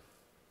hear,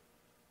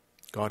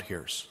 God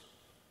hears.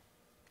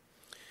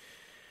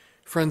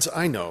 Friends,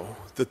 I know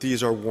that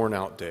these are worn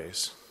out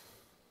days.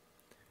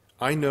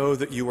 I know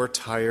that you are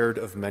tired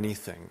of many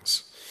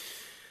things.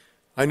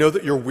 I know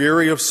that you're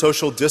weary of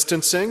social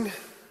distancing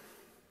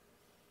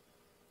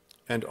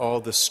and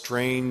all the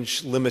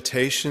strange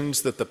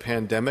limitations that the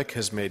pandemic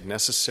has made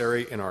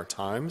necessary in our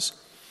times.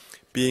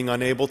 Being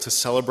unable to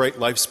celebrate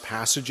life's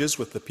passages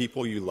with the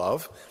people you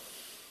love,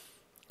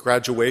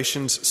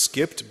 graduations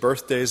skipped,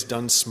 birthdays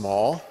done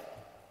small,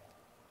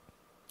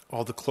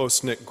 all the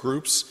close-knit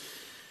groups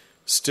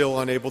still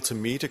unable to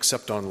meet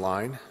except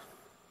online.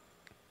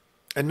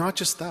 And not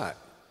just that.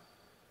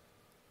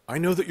 I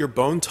know that you're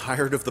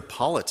bone-tired of the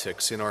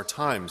politics in our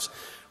times,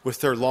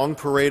 with their long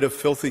parade of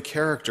filthy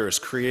characters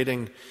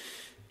creating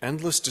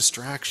endless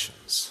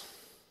distractions.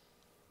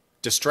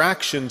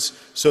 Distractions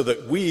so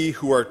that we,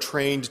 who are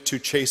trained to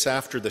chase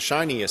after the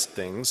shiniest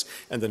things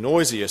and the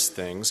noisiest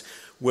things,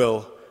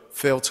 will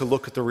fail to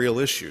look at the real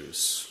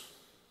issues.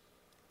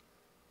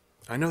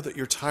 I know that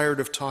you're tired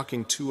of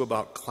talking too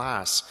about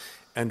class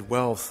and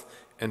wealth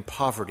and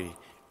poverty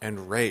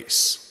and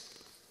race.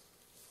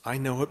 I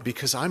know it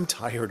because I'm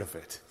tired of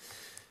it.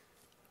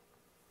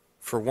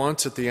 For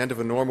once, at the end of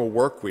a normal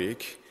work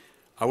week,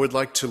 I would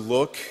like to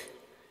look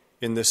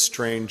in this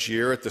strange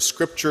year at the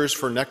scriptures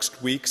for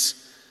next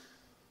week's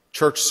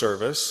church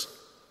service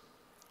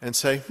and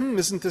say,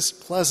 isn't this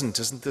pleasant?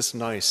 Isn't this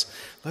nice?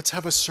 Let's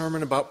have a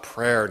sermon about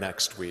prayer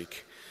next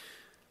week.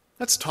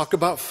 Let's talk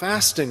about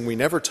fasting. We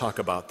never talk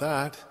about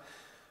that.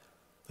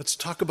 Let's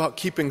talk about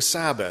keeping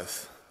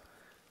Sabbath.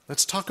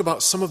 Let's talk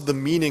about some of the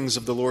meanings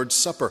of the Lord's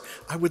Supper.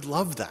 I would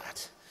love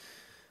that.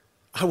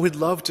 I would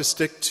love to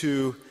stick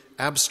to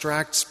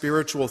abstract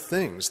spiritual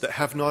things that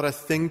have not a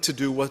thing to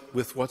do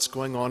with what's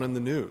going on in the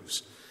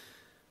news.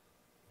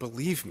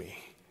 Believe me,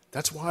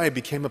 that's why I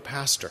became a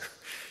pastor,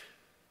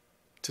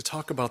 to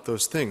talk about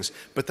those things.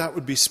 But that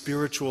would be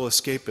spiritual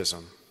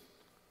escapism.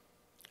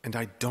 And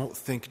I don't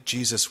think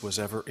Jesus was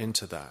ever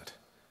into that.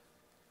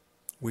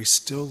 We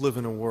still live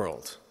in a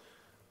world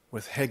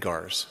with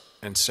Hagars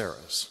and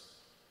Sarahs,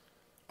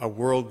 a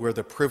world where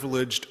the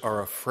privileged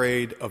are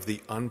afraid of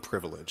the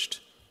unprivileged,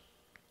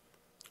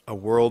 a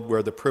world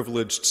where the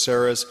privileged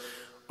Sarahs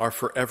are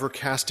forever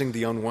casting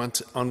the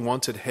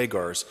unwanted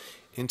Hagars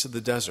into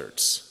the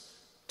deserts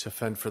to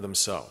fend for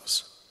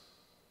themselves.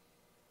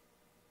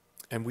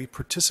 And we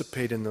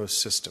participate in those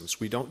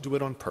systems. We don't do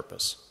it on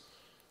purpose.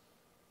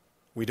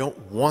 We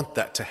don't want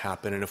that to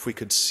happen, and if we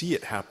could see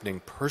it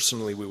happening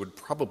personally, we would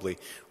probably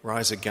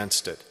rise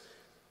against it.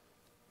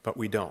 But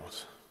we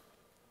don't.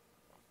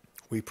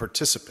 We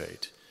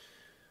participate,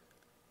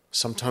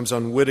 sometimes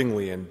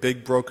unwittingly, in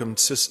big broken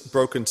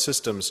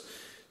systems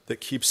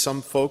that keep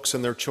some folks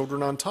and their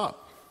children on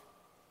top,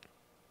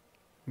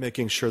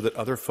 making sure that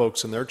other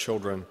folks and their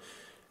children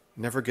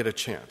never get a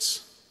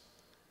chance.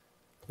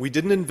 We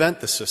didn't invent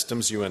the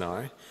systems, you and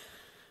I,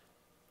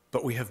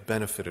 but we have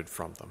benefited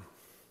from them.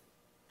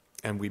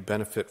 And we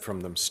benefit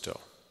from them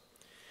still.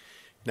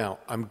 Now,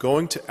 I'm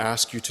going to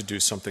ask you to do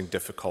something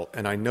difficult,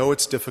 and I know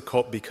it's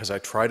difficult because I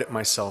tried it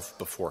myself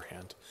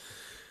beforehand.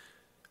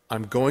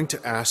 I'm going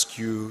to ask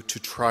you to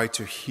try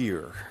to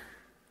hear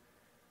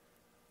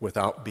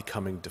without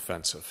becoming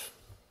defensive.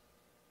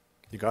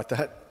 You got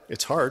that?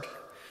 It's hard.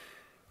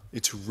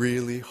 It's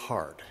really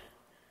hard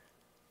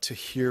to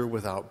hear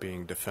without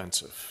being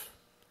defensive.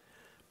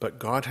 But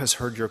God has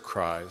heard your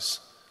cries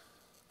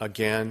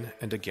again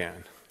and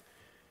again.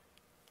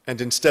 And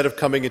instead of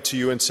coming to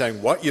you and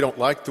saying, "What, you don't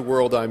like the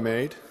world I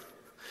made?"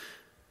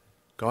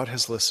 God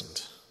has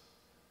listened.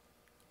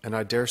 And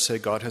I dare say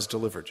God has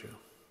delivered you.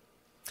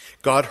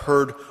 God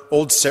heard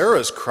old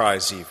Sarah's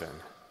cries even,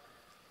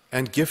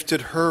 and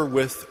gifted her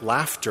with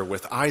laughter,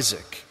 with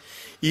Isaac,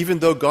 even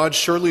though God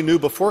surely knew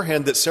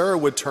beforehand that Sarah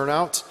would turn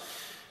out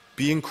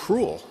being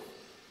cruel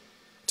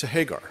to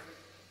Hagar.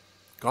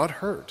 God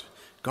heard.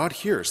 God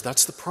hears.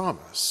 That's the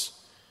promise.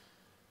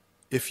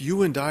 If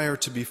you and I are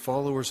to be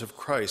followers of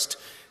Christ,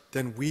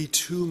 then we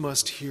too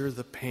must hear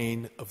the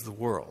pain of the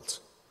world.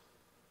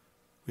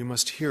 We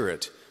must hear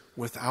it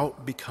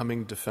without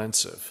becoming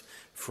defensive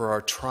for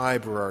our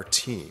tribe or our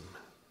team.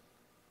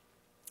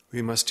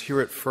 We must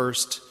hear it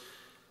first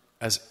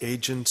as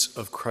agents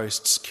of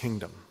Christ's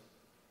kingdom,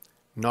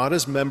 not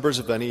as members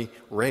of any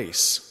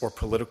race or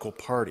political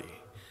party.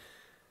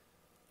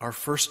 Our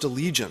first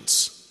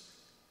allegiance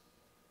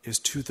is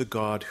to the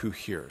God who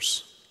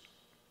hears,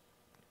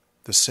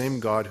 the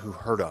same God who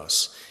heard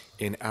us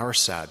in our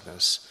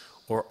sadness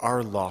or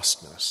our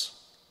lostness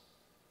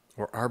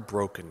or our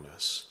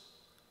brokenness,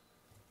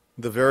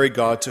 the very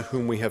God to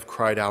whom we have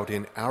cried out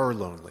in our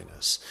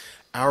loneliness,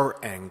 our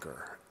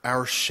anger,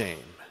 our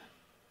shame,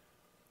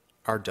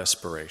 our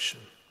desperation.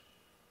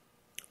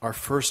 Our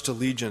first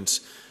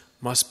allegiance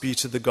must be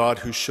to the God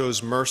who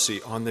shows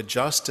mercy on the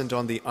just and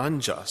on the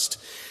unjust,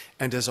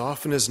 and as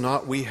often as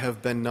not we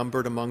have been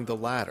numbered among the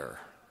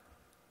latter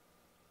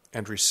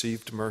and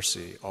received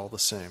mercy all the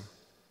same.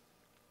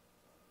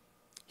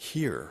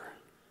 Hear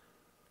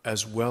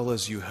as well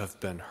as you have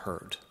been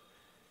heard.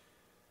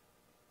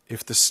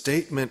 If the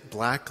statement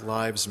 "Black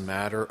Lives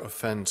Matter"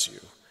 offends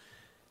you,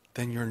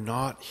 then you're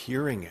not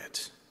hearing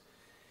it.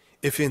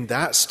 If in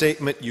that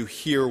statement you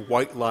hear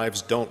 "white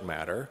lives don't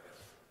matter,"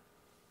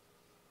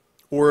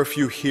 or if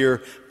you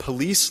hear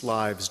 "police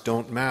lives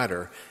don't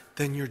matter,"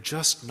 then you're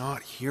just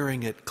not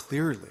hearing it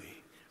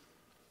clearly.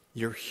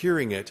 You're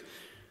hearing it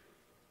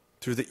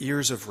through the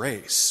ears of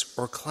race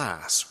or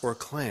class or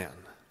clan.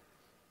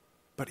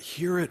 But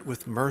hear it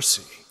with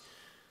mercy,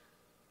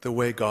 the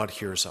way God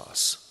hears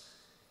us.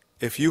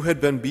 If you had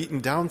been beaten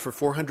down for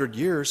 400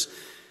 years,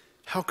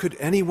 how could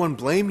anyone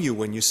blame you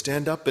when you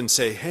stand up and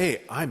say,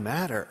 hey, I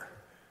matter?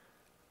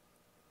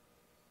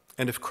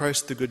 And if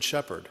Christ the Good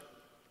Shepherd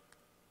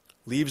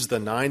leaves the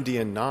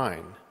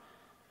 99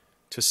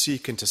 to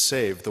seek and to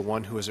save the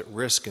one who is at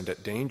risk and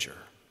at danger,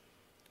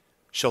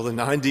 shall the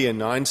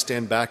 99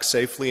 stand back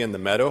safely in the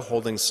meadow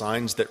holding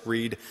signs that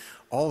read,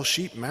 all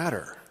sheep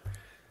matter?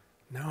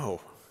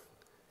 No.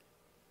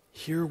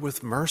 Hear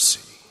with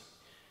mercy.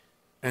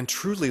 And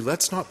truly,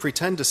 let's not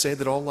pretend to say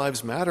that all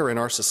lives matter in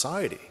our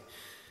society.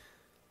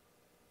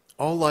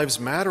 All lives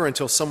matter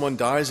until someone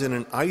dies in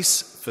an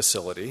ICE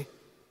facility,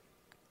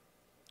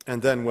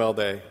 and then, well,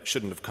 they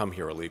shouldn't have come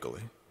here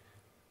illegally.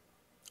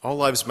 All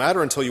lives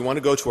matter until you want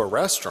to go to a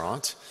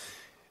restaurant,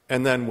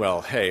 and then,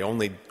 well, hey,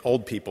 only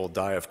old people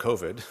die of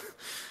COVID.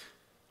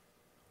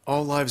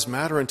 All lives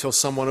matter until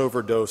someone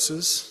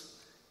overdoses,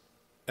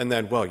 and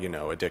then, well,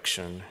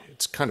 addiction,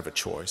 it's kind of a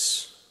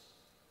choice.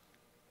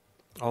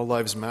 All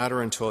lives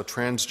matter until a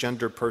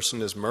transgender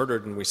person is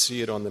murdered and we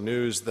see it on the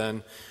news,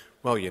 then,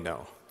 well,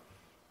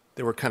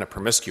 they were kind of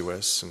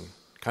promiscuous and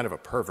kind of a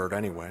pervert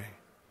anyway.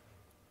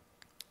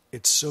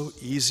 It's so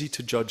easy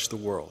to judge the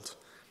world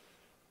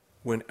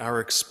when our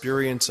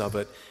experience of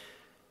it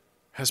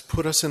has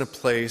put us in a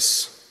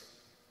place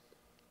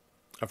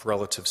of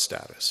relative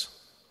status.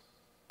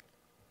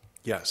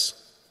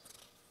 Yes,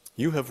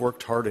 you have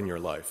worked hard in your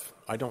life.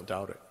 I don't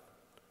doubt it.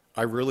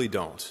 I really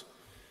don't.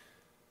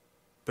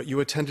 But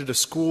you attended a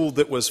school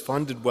that was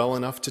funded well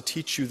enough to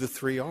teach you the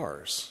 3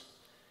 R's.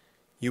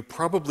 You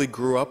probably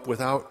grew up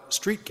without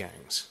street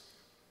gangs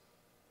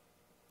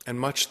and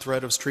much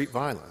threat of street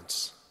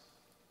violence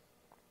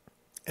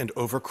and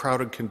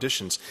overcrowded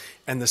conditions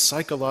and the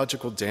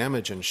psychological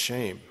damage and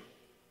shame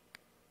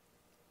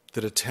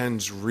that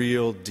attends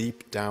real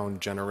deep down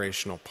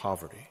generational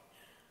poverty.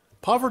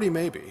 Poverty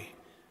maybe,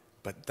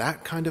 but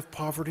that kind of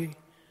poverty,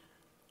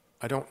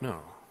 I don't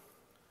know.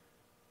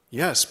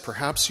 Yes,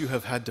 perhaps you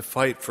have had to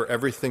fight for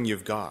everything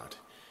you've got.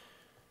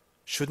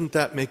 Shouldn't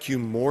that make you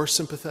more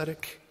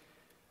sympathetic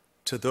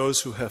to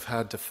those who have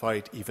had to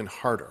fight even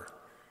harder?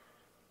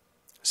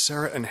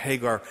 Sarah and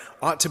Hagar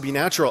ought to be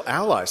natural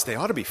allies. They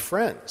ought to be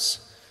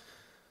friends.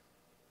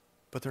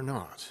 But they're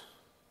not.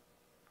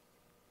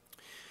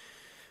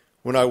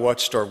 When I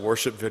watched our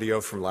worship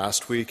video from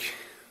last week,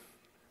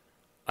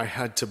 I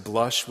had to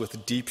blush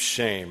with deep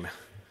shame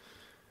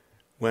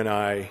when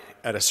I,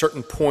 at a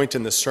certain point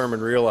in the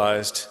sermon,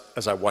 realized,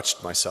 as I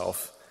watched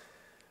myself,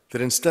 that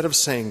instead of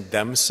saying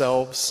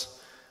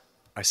themselves,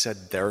 I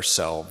said their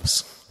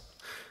selves.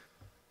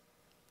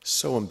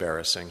 So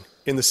embarrassing.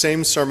 In the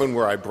same sermon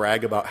where I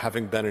brag about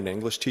having been an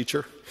English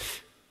teacher,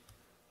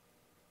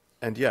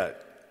 and yet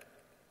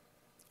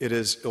it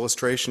is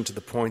illustration to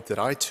the point that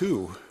I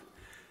too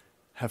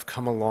have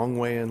come a long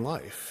way in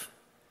life,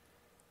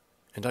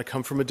 and I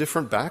come from a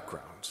different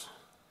background.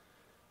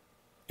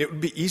 It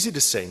would be easy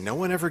to say, no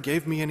one ever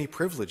gave me any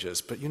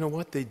privileges, but you know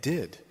what? They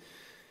did.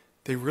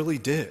 They really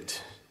did.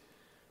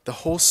 The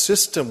whole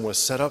system was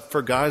set up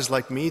for guys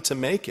like me to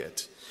make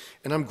it,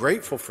 and I'm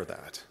grateful for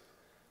that.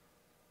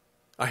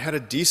 I had a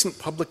decent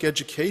public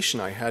education.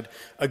 I had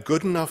a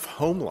good enough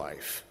home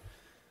life.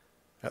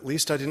 At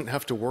least I didn't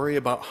have to worry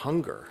about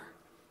hunger.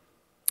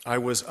 I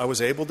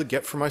was able to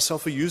get for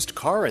myself a used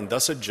car and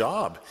thus a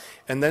job,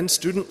 and then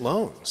student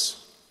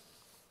loans.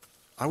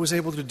 I was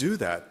able to do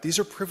that. These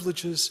are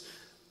privileges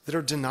that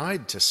are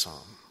denied to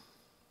some.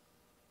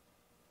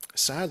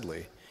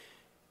 Sadly,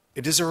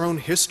 it is our own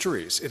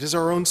histories, it is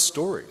our own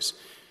stories,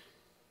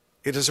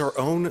 it is our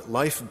own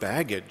life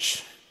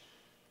baggage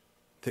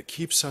that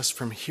keeps us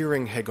from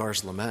hearing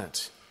Hagar's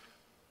lament.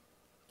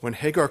 When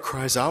Hagar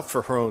cries out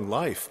for her own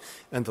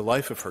life and the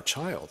life of her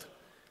child,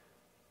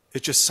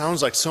 it just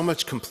sounds like so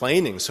much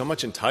complaining, so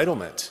much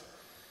entitlement,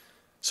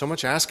 so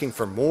much asking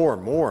for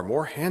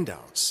more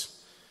handouts.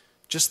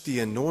 Just the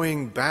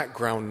annoying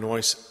background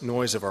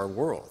noise of our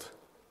world.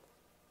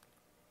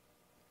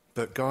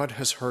 But God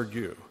has heard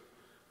you,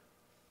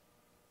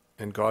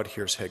 and God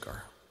hears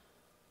Hagar.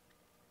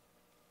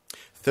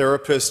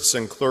 Therapists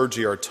and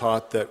clergy are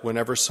taught that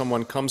whenever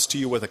someone comes to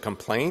you with a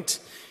complaint,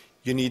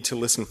 you need to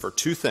listen for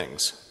 2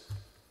 things.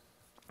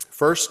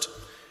 First,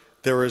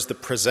 there is the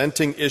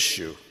presenting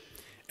issue,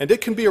 and it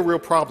can be a real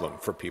problem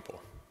for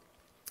people.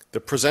 The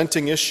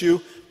presenting issue,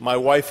 my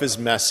wife is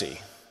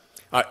messy.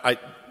 I'm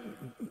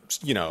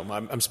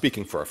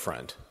speaking for a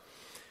friend.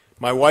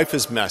 My wife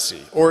is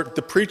messy, or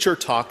the preacher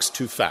talks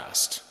too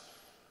fast.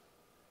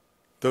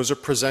 Those are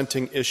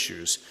presenting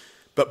issues.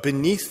 But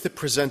beneath the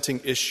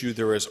presenting issue,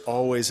 there is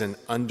always an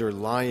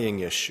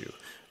underlying issue,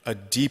 a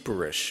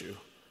deeper issue,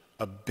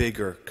 a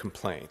bigger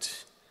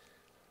complaint.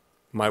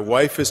 My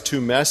wife is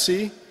too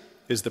messy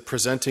is the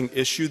presenting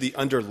issue. The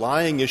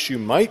underlying issue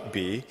might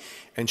be,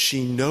 and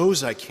she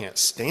knows I can't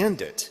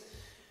stand it.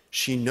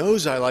 She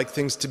knows I like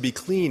things to be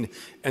clean,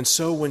 and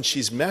so when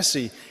she's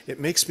messy, it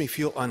makes me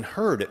feel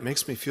unheard. It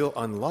makes me feel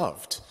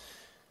unloved.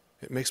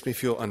 It makes me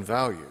feel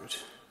unvalued.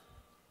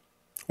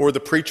 Or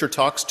the preacher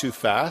talks too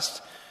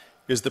fast,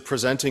 is the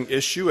presenting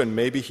issue, and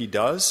maybe he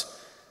does.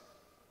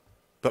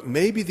 But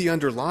maybe the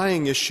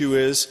underlying issue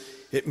is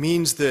it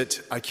means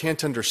that I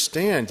can't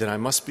understand and I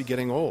must be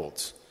getting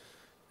old.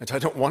 And I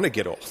don't want to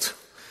get old.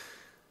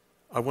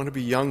 I want to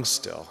be young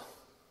still.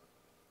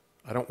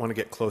 I don't want to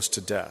get close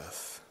to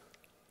death.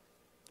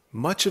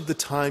 Much of the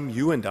time,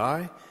 you and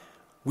I,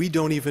 we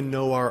don't even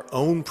know our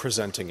own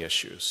presenting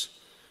issues.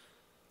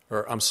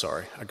 Or, I'm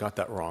sorry, I got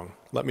that wrong.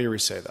 Let me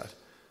re-say that.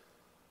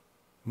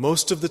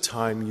 Most of the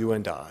time, you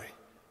and I,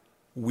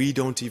 we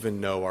don't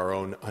even know our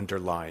own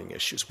underlying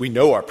issues. We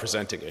know our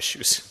presenting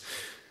issues.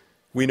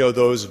 We know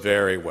those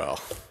very well.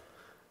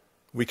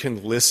 We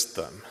can list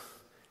them.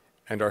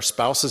 And our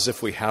spouses,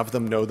 if we have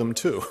them, know them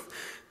too.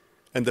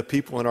 And the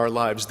people in our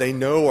lives, they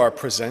know our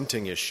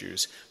presenting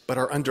issues, but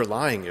our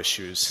underlying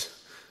issues,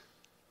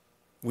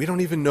 we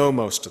don't even know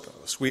most of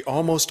those. We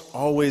almost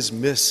always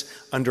miss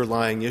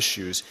underlying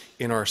issues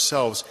in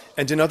ourselves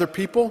and in other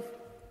people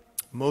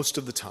most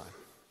of the time.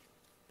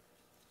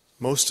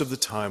 Most of the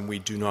time, we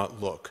do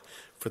not look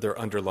for their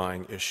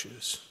underlying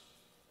issues.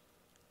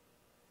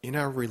 In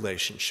our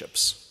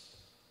relationships,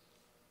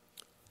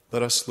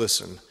 let us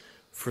listen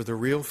for the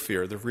real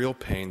fear, the real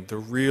pain, the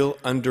real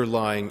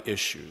underlying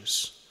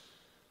issues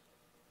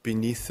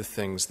beneath the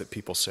things that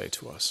people say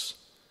to us.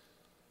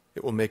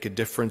 It will make a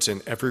difference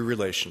in every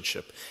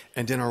relationship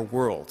and in our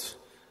world.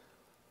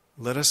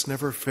 Let us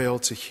never fail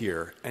to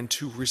hear and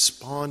to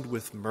respond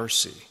with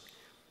mercy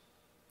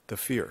the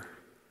fear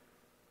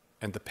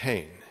and the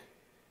pain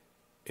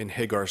in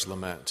Hagar's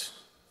lament.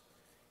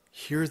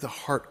 Hear the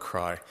heart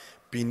cry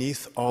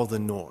beneath all the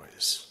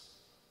noise.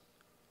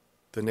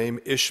 The name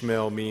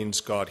Ishmael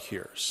means God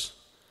hears.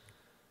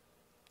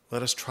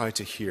 Let us try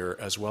to hear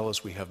as well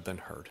as we have been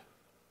heard.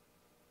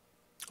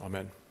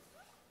 Amen.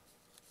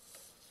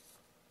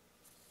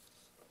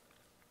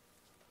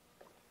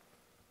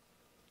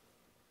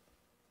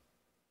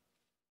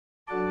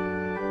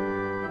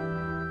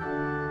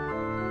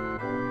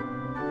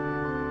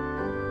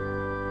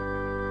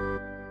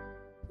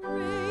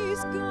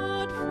 Praise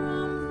God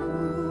from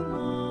whom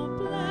all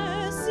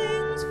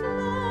blessings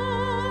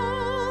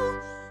flow.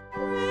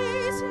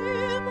 Praise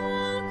Him,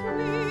 all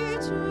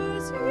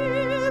creatures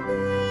here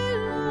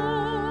below.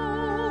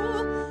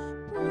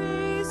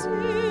 Praise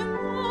Him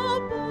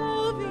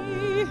above,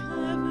 ye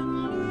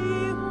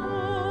heavenly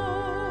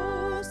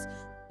hosts.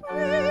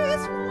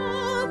 Praise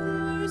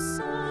Father,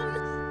 Son,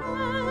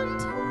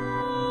 and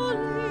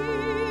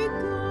Holy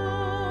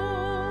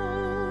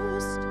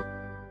Ghost.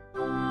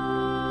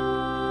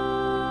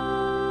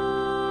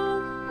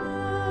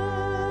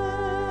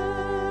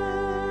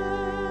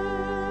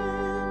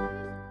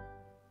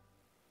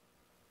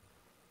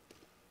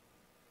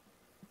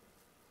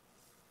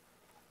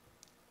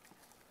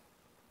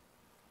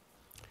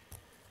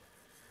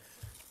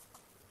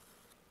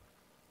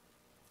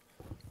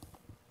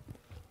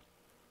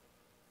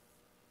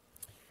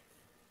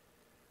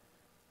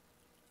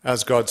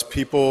 As God's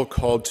people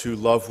called to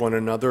love one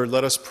another,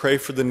 let us pray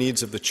for the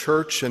needs of the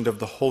church and of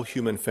the whole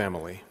human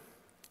family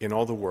in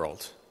all the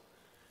world,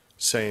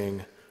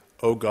 saying,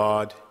 O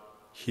God,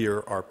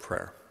 hear our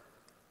prayer.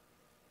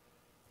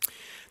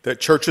 That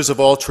churches of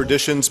all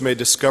traditions may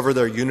discover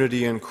their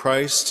unity in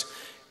Christ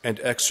and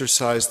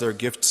exercise their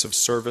gifts of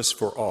service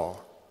for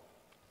all.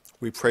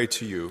 We pray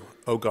to you,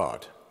 O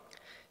God.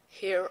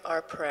 Hear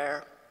our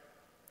prayer.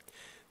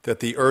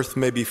 That the earth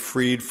may be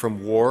freed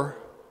from war,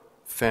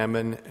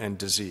 famine, and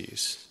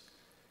disease,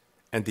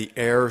 and the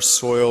air,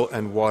 soil,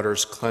 and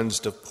waters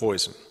cleansed of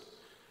poison.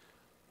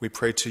 We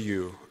pray to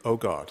you, O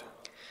God.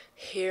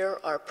 Hear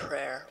our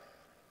prayer.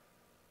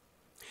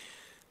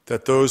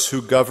 That those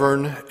who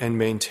govern and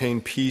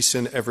maintain peace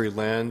in every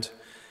land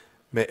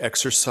may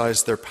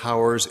exercise their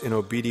powers in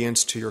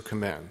obedience to your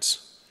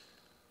commands.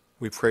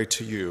 We pray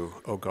to you,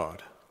 O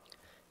God.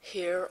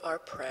 Hear our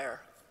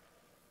prayer.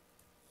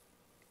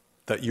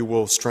 That you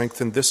will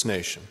strengthen this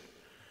nation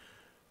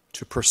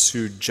to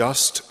pursue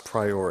just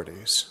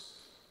priorities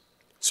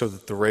so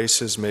that the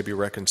races may be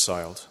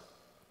reconciled,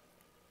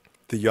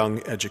 the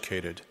young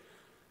educated,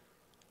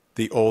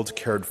 the old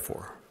cared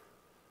for,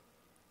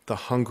 the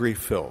hungry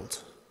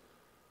filled,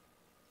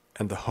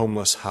 and the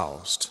homeless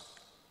housed,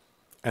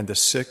 and the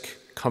sick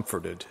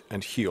comforted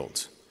and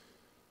healed.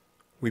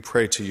 We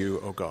pray to you,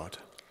 O God.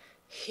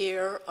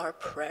 Hear our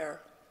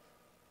prayer.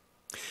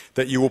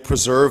 That you will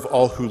preserve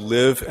all who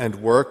live and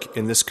work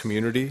in this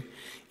community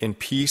in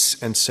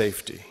peace and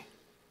safety.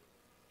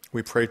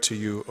 We pray to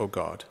you, O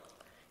God.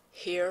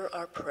 Hear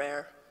our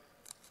prayer.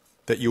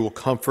 That you will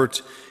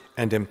comfort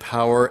and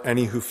empower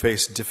any who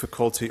face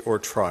difficulty or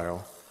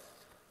trial,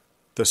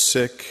 the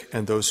sick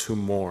and those who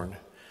mourn.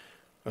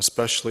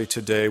 Especially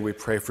today, we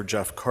pray for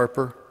Jeff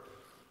Carper,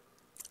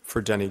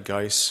 for Denny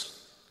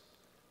Geis,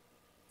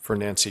 for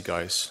Nancy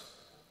Geis,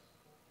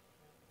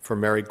 for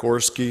Mary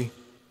Gorski,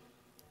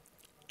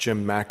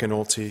 Jim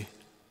McAnulty,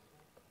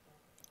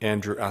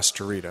 Andrew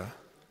Astorita,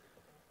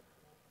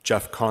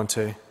 Jeff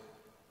Conte,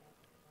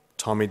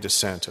 Tommy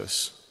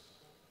DeSantis,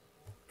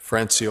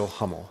 Franciel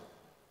Hummel,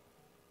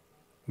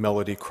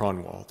 Melody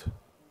Cronwald,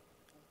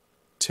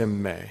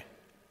 Tim May,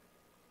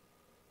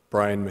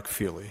 Brian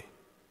McFeely,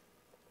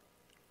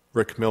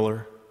 Rick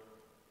Miller,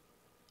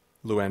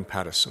 Luann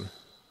Pattison,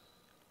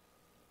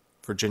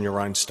 Virginia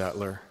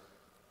Reinstatler,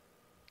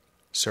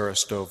 Sarah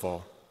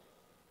Stovall,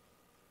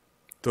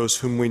 those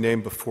whom we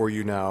name before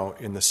you now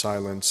in the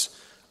silence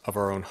of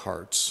our own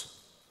hearts.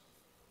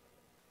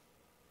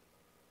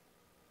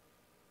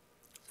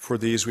 For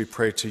these we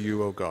pray to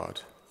you, O God.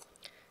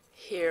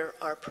 Hear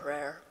our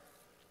prayer.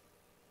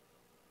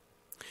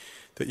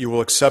 That you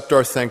will accept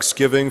our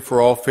thanksgiving for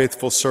all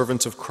faithful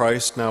servants of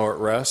Christ now at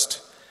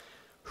rest,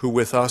 who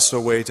with us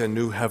await a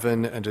new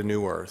heaven and a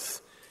new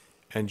earth,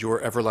 and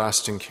your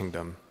everlasting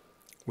kingdom.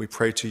 We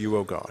pray to you,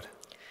 O God.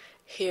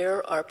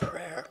 Hear our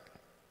prayer.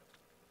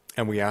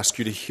 And we ask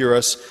you to hear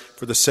us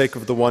for the sake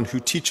of the one who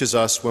teaches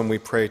us when we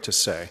pray to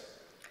say,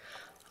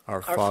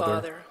 Our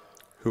Father,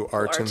 who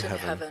art in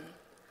heaven,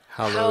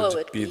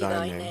 hallowed be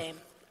thy name.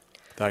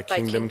 Thy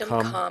kingdom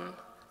come,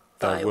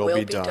 thy will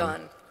be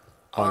done,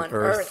 on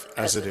earth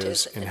as it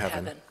is in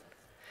heaven.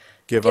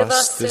 Give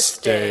us this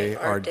day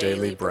our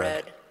daily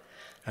bread,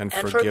 and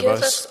forgive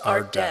us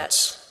our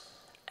debts,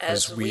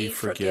 as we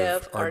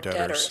forgive our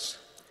debtors.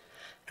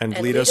 And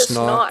lead us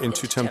not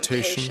into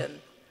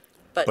temptation,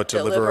 but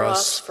deliver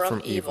us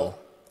from evil.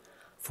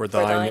 For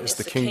thine is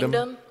the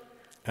kingdom,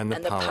 and the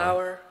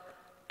power,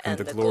 and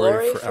the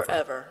glory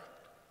forever.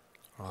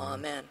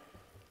 Amen.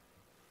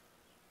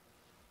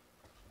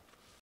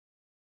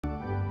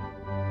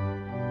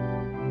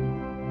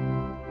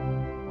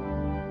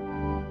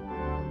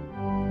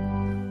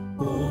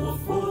 Oh,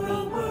 for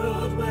a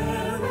world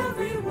where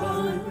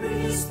everyone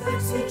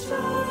respects each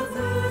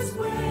other's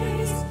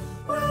ways,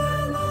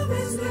 where love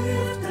is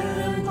lived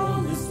and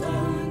all is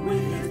done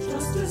with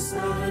justice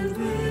and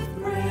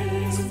with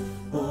praise.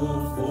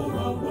 Oh, for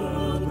a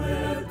world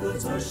where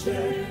goods are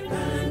shared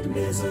and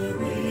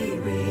misery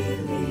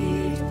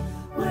relieved,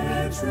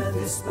 where truth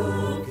is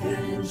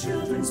spoken,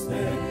 children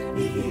spared,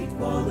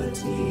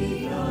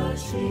 equality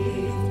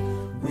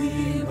achieved.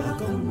 We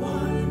welcome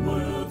one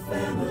world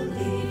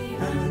family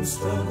and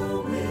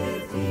struggle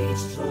with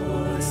each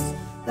choice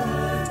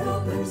that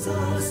opens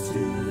us to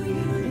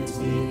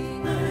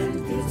unity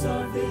and gives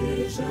our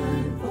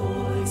vision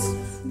voice.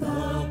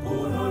 The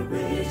poor are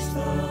rich,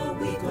 the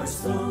weak are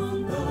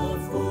strong,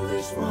 the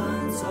foolish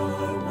ones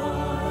are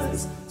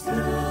wise.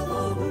 Tell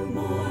all who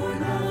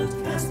mourn,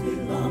 outcast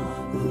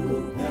belong,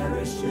 who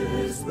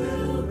perishes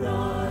will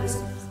rise.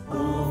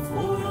 Oh,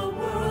 for a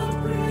world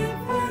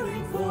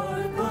preparing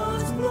for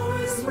God's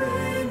glorious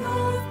reign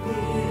of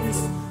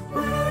peace,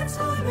 where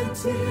time and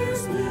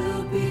tears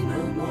will be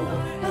no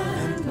more,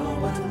 and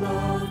all but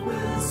love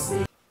will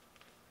cease.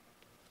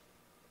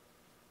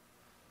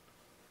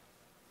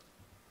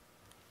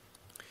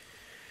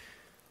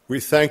 We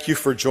thank you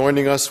for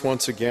joining us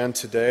once again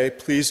today.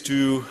 Please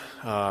do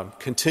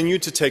continue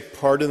to take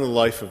part in the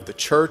life of the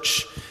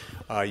church.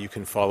 You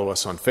can follow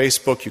us on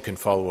Facebook. You can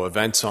follow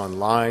events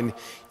online.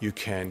 You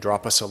can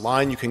drop us a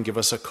line. You can give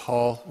us a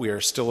call. We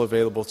are still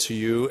available to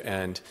you,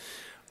 and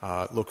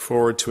look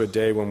forward to a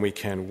day when we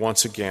can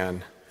once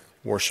again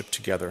worship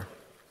together.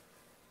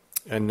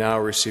 And now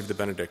receive the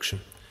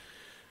benediction.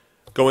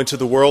 Go into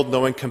the world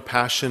knowing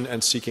compassion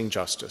and seeking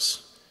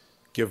justice.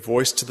 Give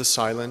voice to the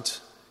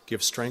silent.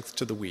 Give strength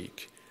to the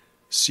weak.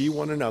 See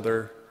one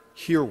another.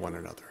 Hear one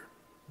another.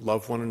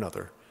 Love one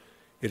another.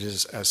 It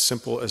is as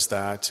simple as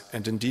that,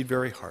 and indeed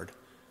very hard.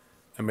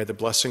 And may the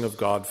blessing of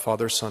God,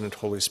 Father, Son, and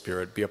Holy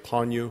Spirit be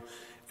upon you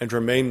and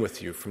remain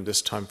with you from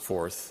this time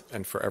forth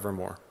and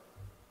forevermore.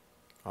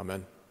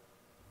 Amen.